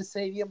invade the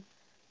stadium,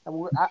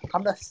 and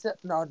I'm gonna sit.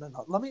 No.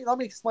 Let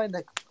me explain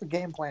the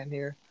game plan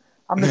here.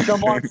 I'm gonna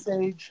jump on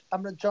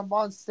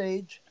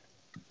stage.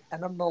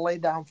 And I'm gonna lay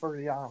down for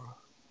Rihanna.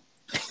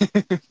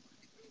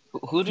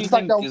 Who do you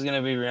think is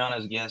gonna be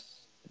Rihanna's guest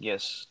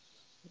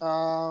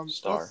star?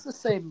 Let's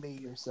just say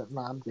me or something.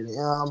 No, I'm kidding.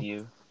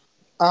 You.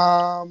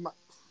 I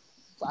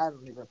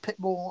don't even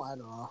Pitbull. I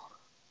don't know.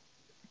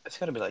 It's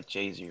gotta be like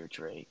Jay-Z or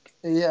Drake.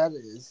 Yeah, it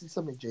is. It's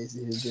something Jay-Z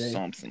or Drake.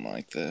 Something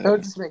like that. That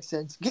would just make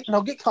sense. Get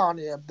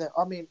Kanye up there.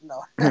 I mean,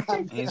 no.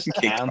 He's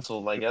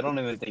canceled. I don't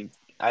even think.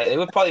 It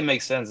would probably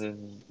make sense if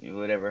it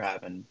would ever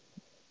happen.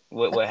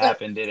 What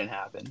happened didn't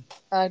happen.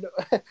 I know.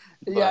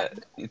 Yeah.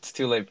 But it's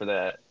too late for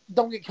that.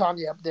 Don't get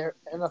Kanye up there,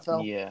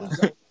 NFL. Yeah.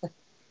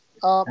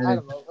 I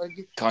don't know.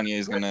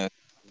 Kanye's gonna.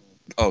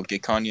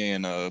 Get Kanye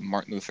and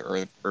Martin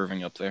Luther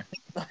Irving up there.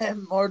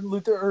 Martin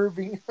Luther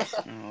Irving.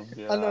 Oh,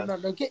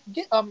 God. No. Get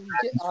I don't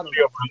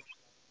know.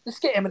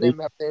 Just get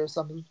Eminem up there or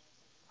something.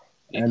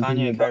 Get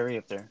Kanye and Kyrie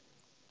up there.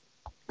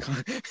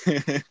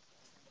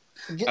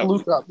 Get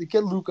Luke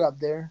up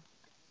there.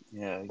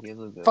 Yeah, get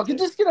Luke up Fucking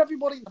just get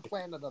everybody in the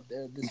planet up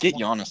there. Get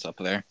Giannis up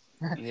there.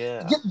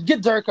 Yeah.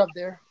 Get Dirk up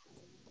there.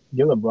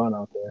 Get LeBron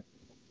out there.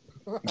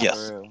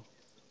 Yes. For real.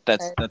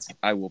 That's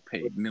I will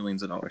pay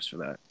millions of dollars for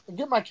that.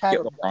 Get my cat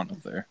Get up LeBron there.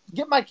 up there.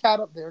 Get my cat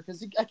up there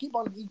because he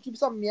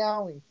keeps on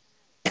meowing.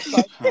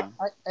 So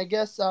I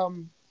guess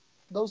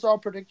those are all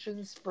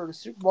predictions for the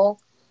Super Bowl.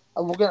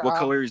 We're gonna What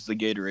color is the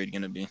Gatorade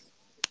gonna be?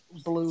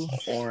 blue.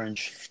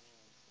 Orange.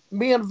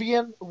 Me and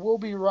Vian will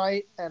be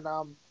right, and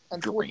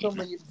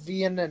unfortunately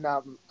Vian and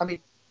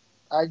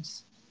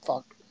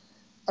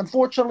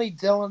Unfortunately,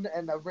 Dylan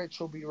and Rich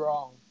will be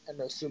wrong in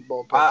their Super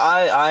Bowl picks.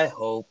 I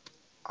hope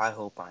I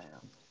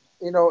am.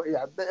 You know,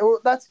 yeah,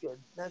 that's good.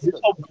 That's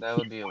good. That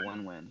would be a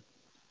win-win.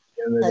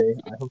 I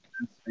hope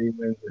Steve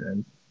wins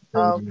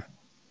and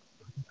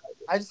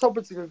I just hope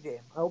it's a good game.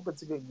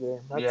 That's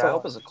I all.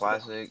 hope it's a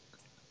classic.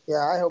 Yeah,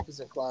 I hope it's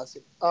a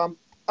classic.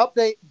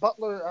 Update: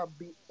 Butler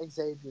beat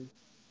Xavier.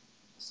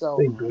 So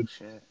good.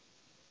 Shit.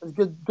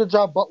 good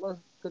job, Butler.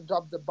 Good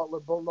job, the Butler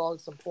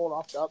Bulldogs, and pulling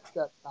off the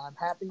upset. I'm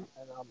happy.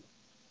 And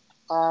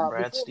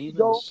Brad before we Stevens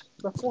go,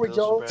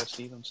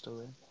 still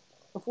there.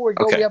 we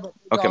have a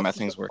big my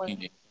thing's working.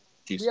 Plan.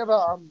 We have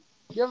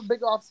a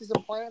big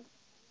off-season plan.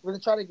 We're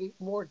gonna try to get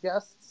more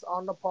guests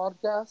on the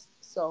podcast.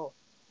 So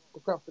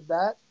look up for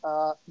that.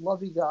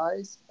 Love you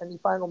guys. Any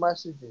final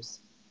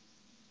messages?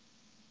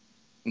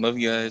 Love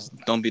you guys.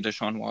 Don't be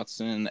Deshaun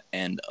Watson,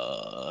 and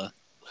the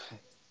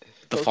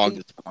fog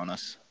is upon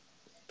us.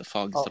 The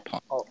fog is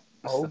upon us.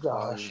 Oh The gosh.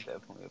 fog is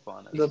definitely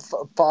upon us. The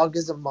fog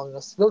is among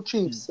us. Go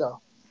Chiefs, though.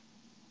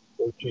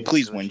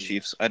 Please win,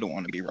 Chiefs. I don't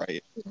want to be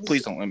right.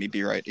 Please don't let me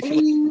be right. If you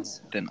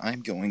Please. then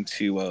I'm going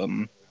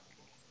to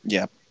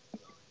yeah.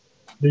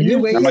 Did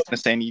you I'm not gonna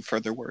say any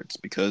further words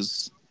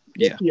because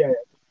Yeah.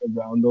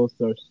 Around those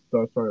start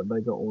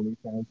like an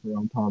OnlyFans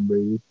around Tom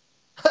Brady.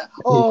 That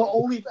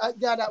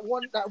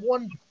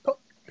one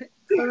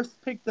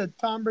first pick that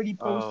Tom Brady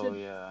posted. Oh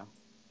yeah.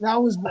 That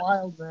was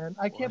wild, man.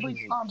 I can't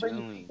believe Tom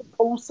Brady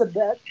posted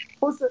that.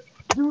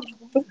 Dude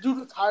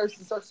retires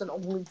and starts an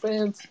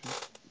OnlyFans.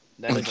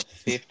 That is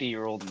a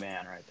 50-year-old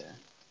man right there.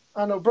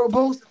 I know, bro.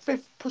 Both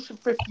pushing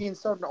 50 and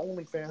starting an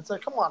OnlyFans.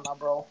 Like, come on now,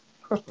 bro.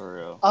 For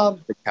real.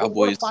 The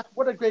Cowboys.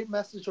 What a great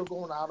message you're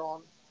going out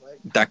on. Like,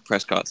 Dak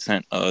Prescott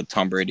sent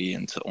Tom Brady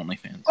into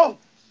OnlyFans. Oh,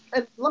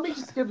 and let me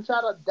just give a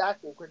shout out to Dak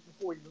real quick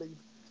before you leave.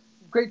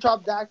 Great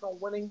job, Dak, on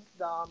winning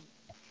the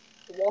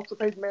Walter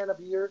Payton Man of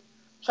the Year.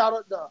 Shout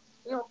out to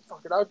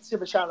fuck it. I'll just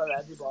give a shout out to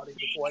everybody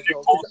before I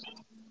go.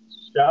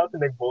 Shout out to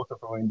Nick Bosa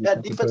for winning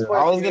defense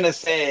player. I was gonna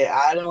say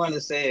I don't want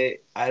to say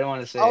it. I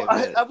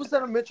was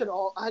gonna mention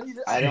all. I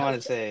didn't want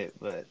to say it,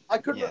 but I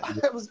couldn't. Yeah.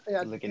 It was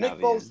Nick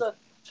Bosa.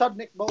 Shout out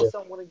Nick Bosa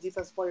on winning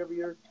defense player of the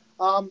year.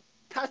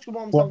 Patrick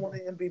Mahomes on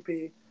winning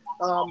MVP.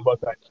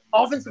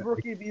 Offensive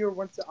rookie of the year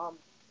went to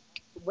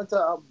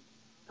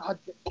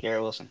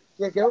Garrett Wilson.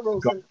 Yeah, Garrett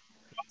Wilson.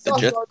 The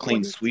Jets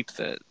clean sweep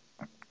that.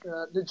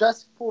 The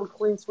Jets pulled a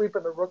clean sweep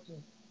in the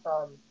rookie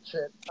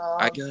shit.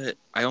 I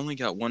only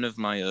got one of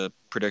my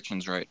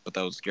predictions right, but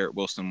that was Garrett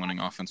Wilson winning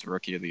offensive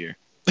rookie of the year.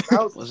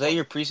 Was that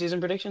your preseason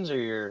predictions or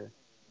your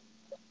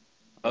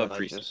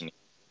preseason?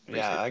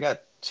 Yeah, I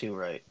got 2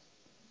 right.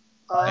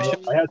 I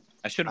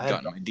should have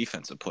gotten my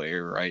defensive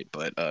player right,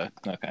 but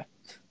okay.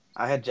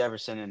 I had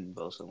Jefferson and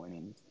Bosa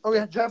winning. Oh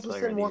yeah,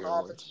 Jefferson won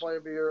offensive player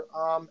of the year.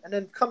 And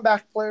then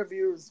comeback player of the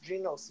year was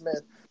Geno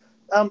Smith.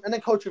 And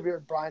then coach of the year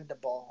Brian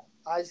DeBall.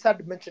 I just had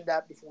to mention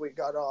that before we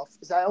got off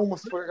because I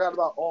almost forgot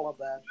about all of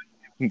that.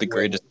 The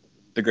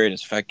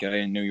greatest fat guy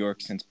in New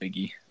York since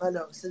Biggie. I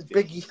know, since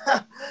Biggie.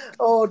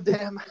 Oh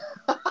damn.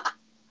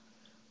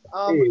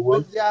 Love you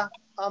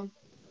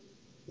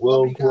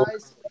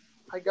guys.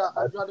 I got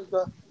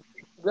to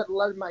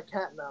let my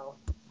cat now.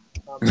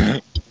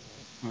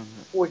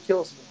 Before he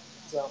kills me.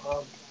 So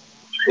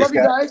love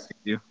you guys.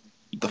 Have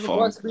a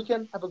blessed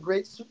weekend. Have a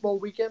great Super Bowl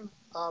weekend.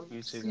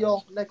 See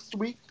y'all next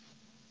week.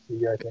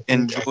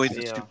 Enjoy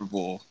the Super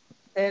Bowl.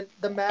 And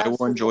the Mavs. I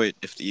will enjoy it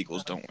if the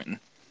Eagles don't win.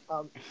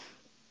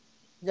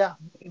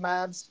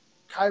 Mavs,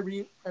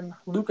 Kyrie, and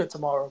Luka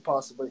tomorrow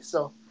possibly.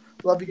 So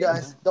love you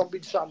guys. Don't be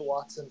Deshaun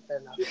Watson.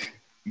 And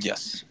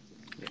yes.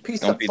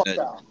 Peace the fuck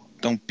out.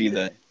 Don't be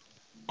that.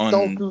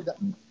 Don't do that.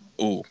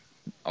 Oh,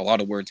 a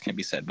lot of words can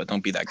be said, but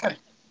don't be that guy.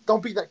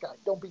 Don't be that guy.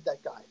 Don't be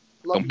that guy.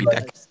 Don't be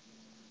that guy.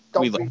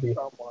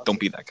 Don't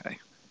be that guy.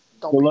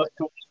 Good luck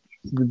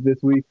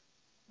this week.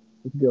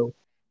 Let's go.